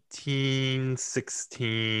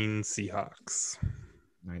 1916 Seahawks.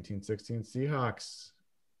 1916 Seahawks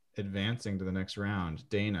advancing to the next round.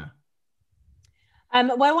 Dana.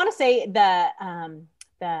 Well, I want to say the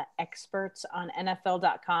experts on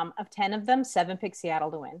NFL.com, of 10 of them, 7 picked Seattle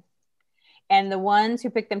to win. And the ones who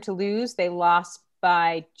picked them to lose, they lost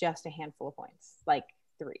by just a handful of points, like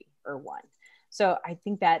 3 or 1. So I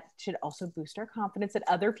think that should also boost our confidence that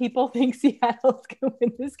other people think Seattle's going to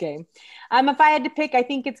win this game. If I had to pick, I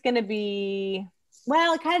think it's going to be,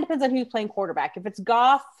 well, it kind of depends on who's playing quarterback. If it's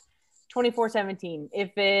Goff, 24-17.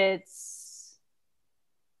 If it's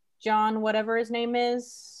John, whatever his name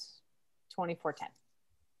is, 24-10.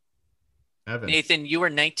 Evan. Nathan, you were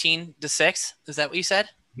 19-6. Is that what you said?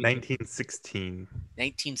 1916.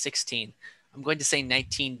 1916. I'm going to say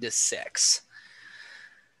 19-6.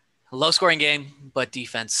 Low scoring game, but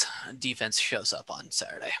defense shows up on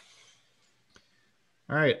Saturday.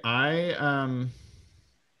 All right.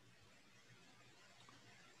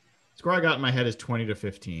 Score I got in my head is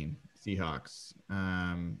 20-15 Seahawks.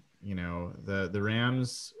 The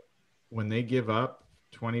Rams, when they give up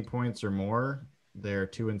 20 points or more, they're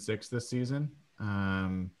 2-6 this season.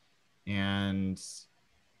 And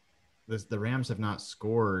the Rams have not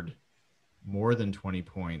scored more than 20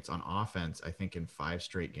 points on offense, I think, in 5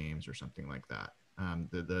 straight games or something like that.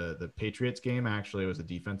 The Patriots game actually was a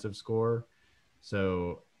defensive score.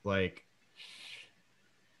 So, like,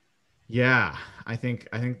 Yeah, I think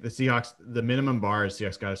the Seahawks, the minimum bar is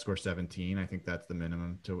Seahawks got to score 17. I think that's the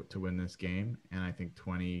minimum to win this game, and I think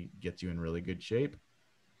 20 gets you in really good shape.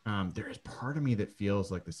 There is part of me that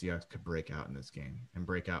feels like the Seahawks could break out in this game and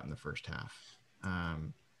break out in the first half.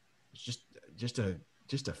 It's just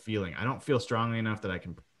a feeling. I don't feel strongly enough that I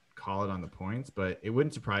can call it on the points, but it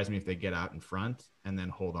wouldn't surprise me if they get out in front and then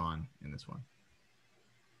hold on in this one.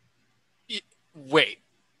 Wait,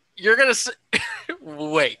 you're gonna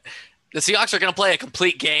wait? The Seahawks are gonna play a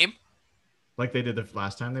complete game like they did the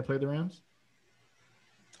last time they played the Rams?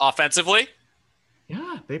 Offensively?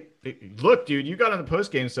 Yeah, they look, dude, you got on the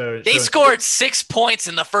post game, so they scored 6 points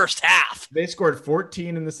in the first half. They scored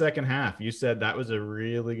 14 in the second half. You said that was a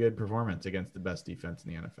really good performance against the best defense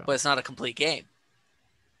in the NFL. But it's not a complete game.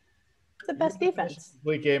 The best defense.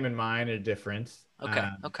 Complete game and mine are different. Okay.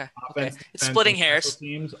 Offense, It's splitting hairs.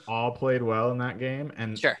 Teams all played well in that game,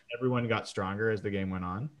 and sure, everyone got stronger as the game went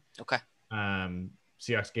on. Okay.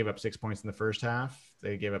 Seahawks gave up 6 points in the first half.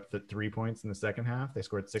 They gave up 3 points in the second half. They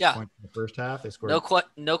scored 6 points in the first half. They scored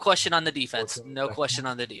no question on the defense. No question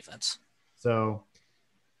on the defense. So,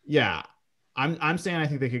 yeah, I'm saying I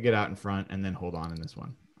think they could get out in front and then hold on in this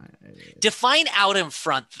one. Define out in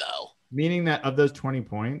front, though. Meaning that of those 20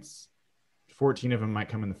 points, 14 of them might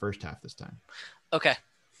come in the first half this time. Okay.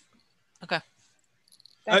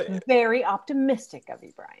 That's very optimistic of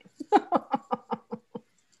you, Brian.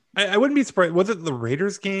 I wouldn't be surprised. Was it the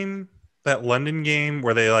Raiders game, that London game,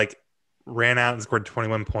 where they like ran out and scored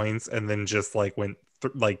 21 points and then just like went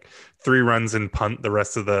like 3 runs and punt the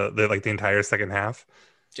rest of the entire second half?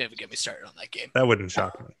 Don't even get me started on that game. That wouldn't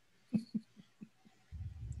shock me.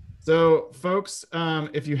 So, folks,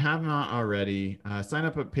 if you have not already, sign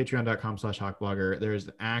up at patreon.com/hawkblogger. There's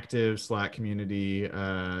an active Slack community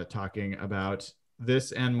talking about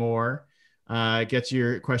this and more. Gets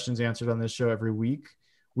your questions answered on this show every week.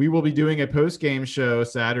 We will be doing a post-game show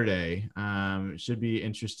Saturday. Should be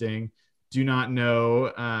interesting. Do not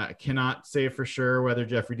know, cannot say for sure whether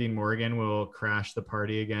Jeffrey Dean Morgan will crash the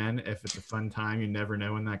party again. If it's a fun time, you never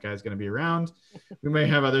know when that guy's going to be around. We may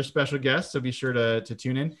have other special guests, so be sure to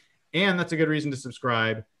tune in. And that's a good reason to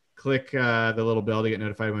subscribe. Click the little bell to get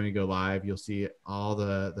notified when we go live. You'll see all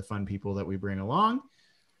the fun people that we bring along.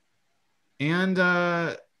 And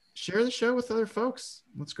share the show with other folks.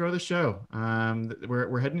 Let's grow the show.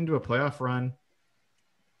 We're heading into a playoff run.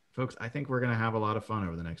 Folks, I think we're going to have a lot of fun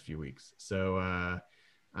over the next few weeks. So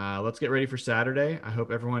let's get ready for Saturday. I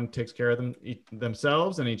hope everyone takes care of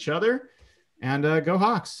themselves and each other. And go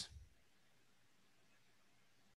Hawks.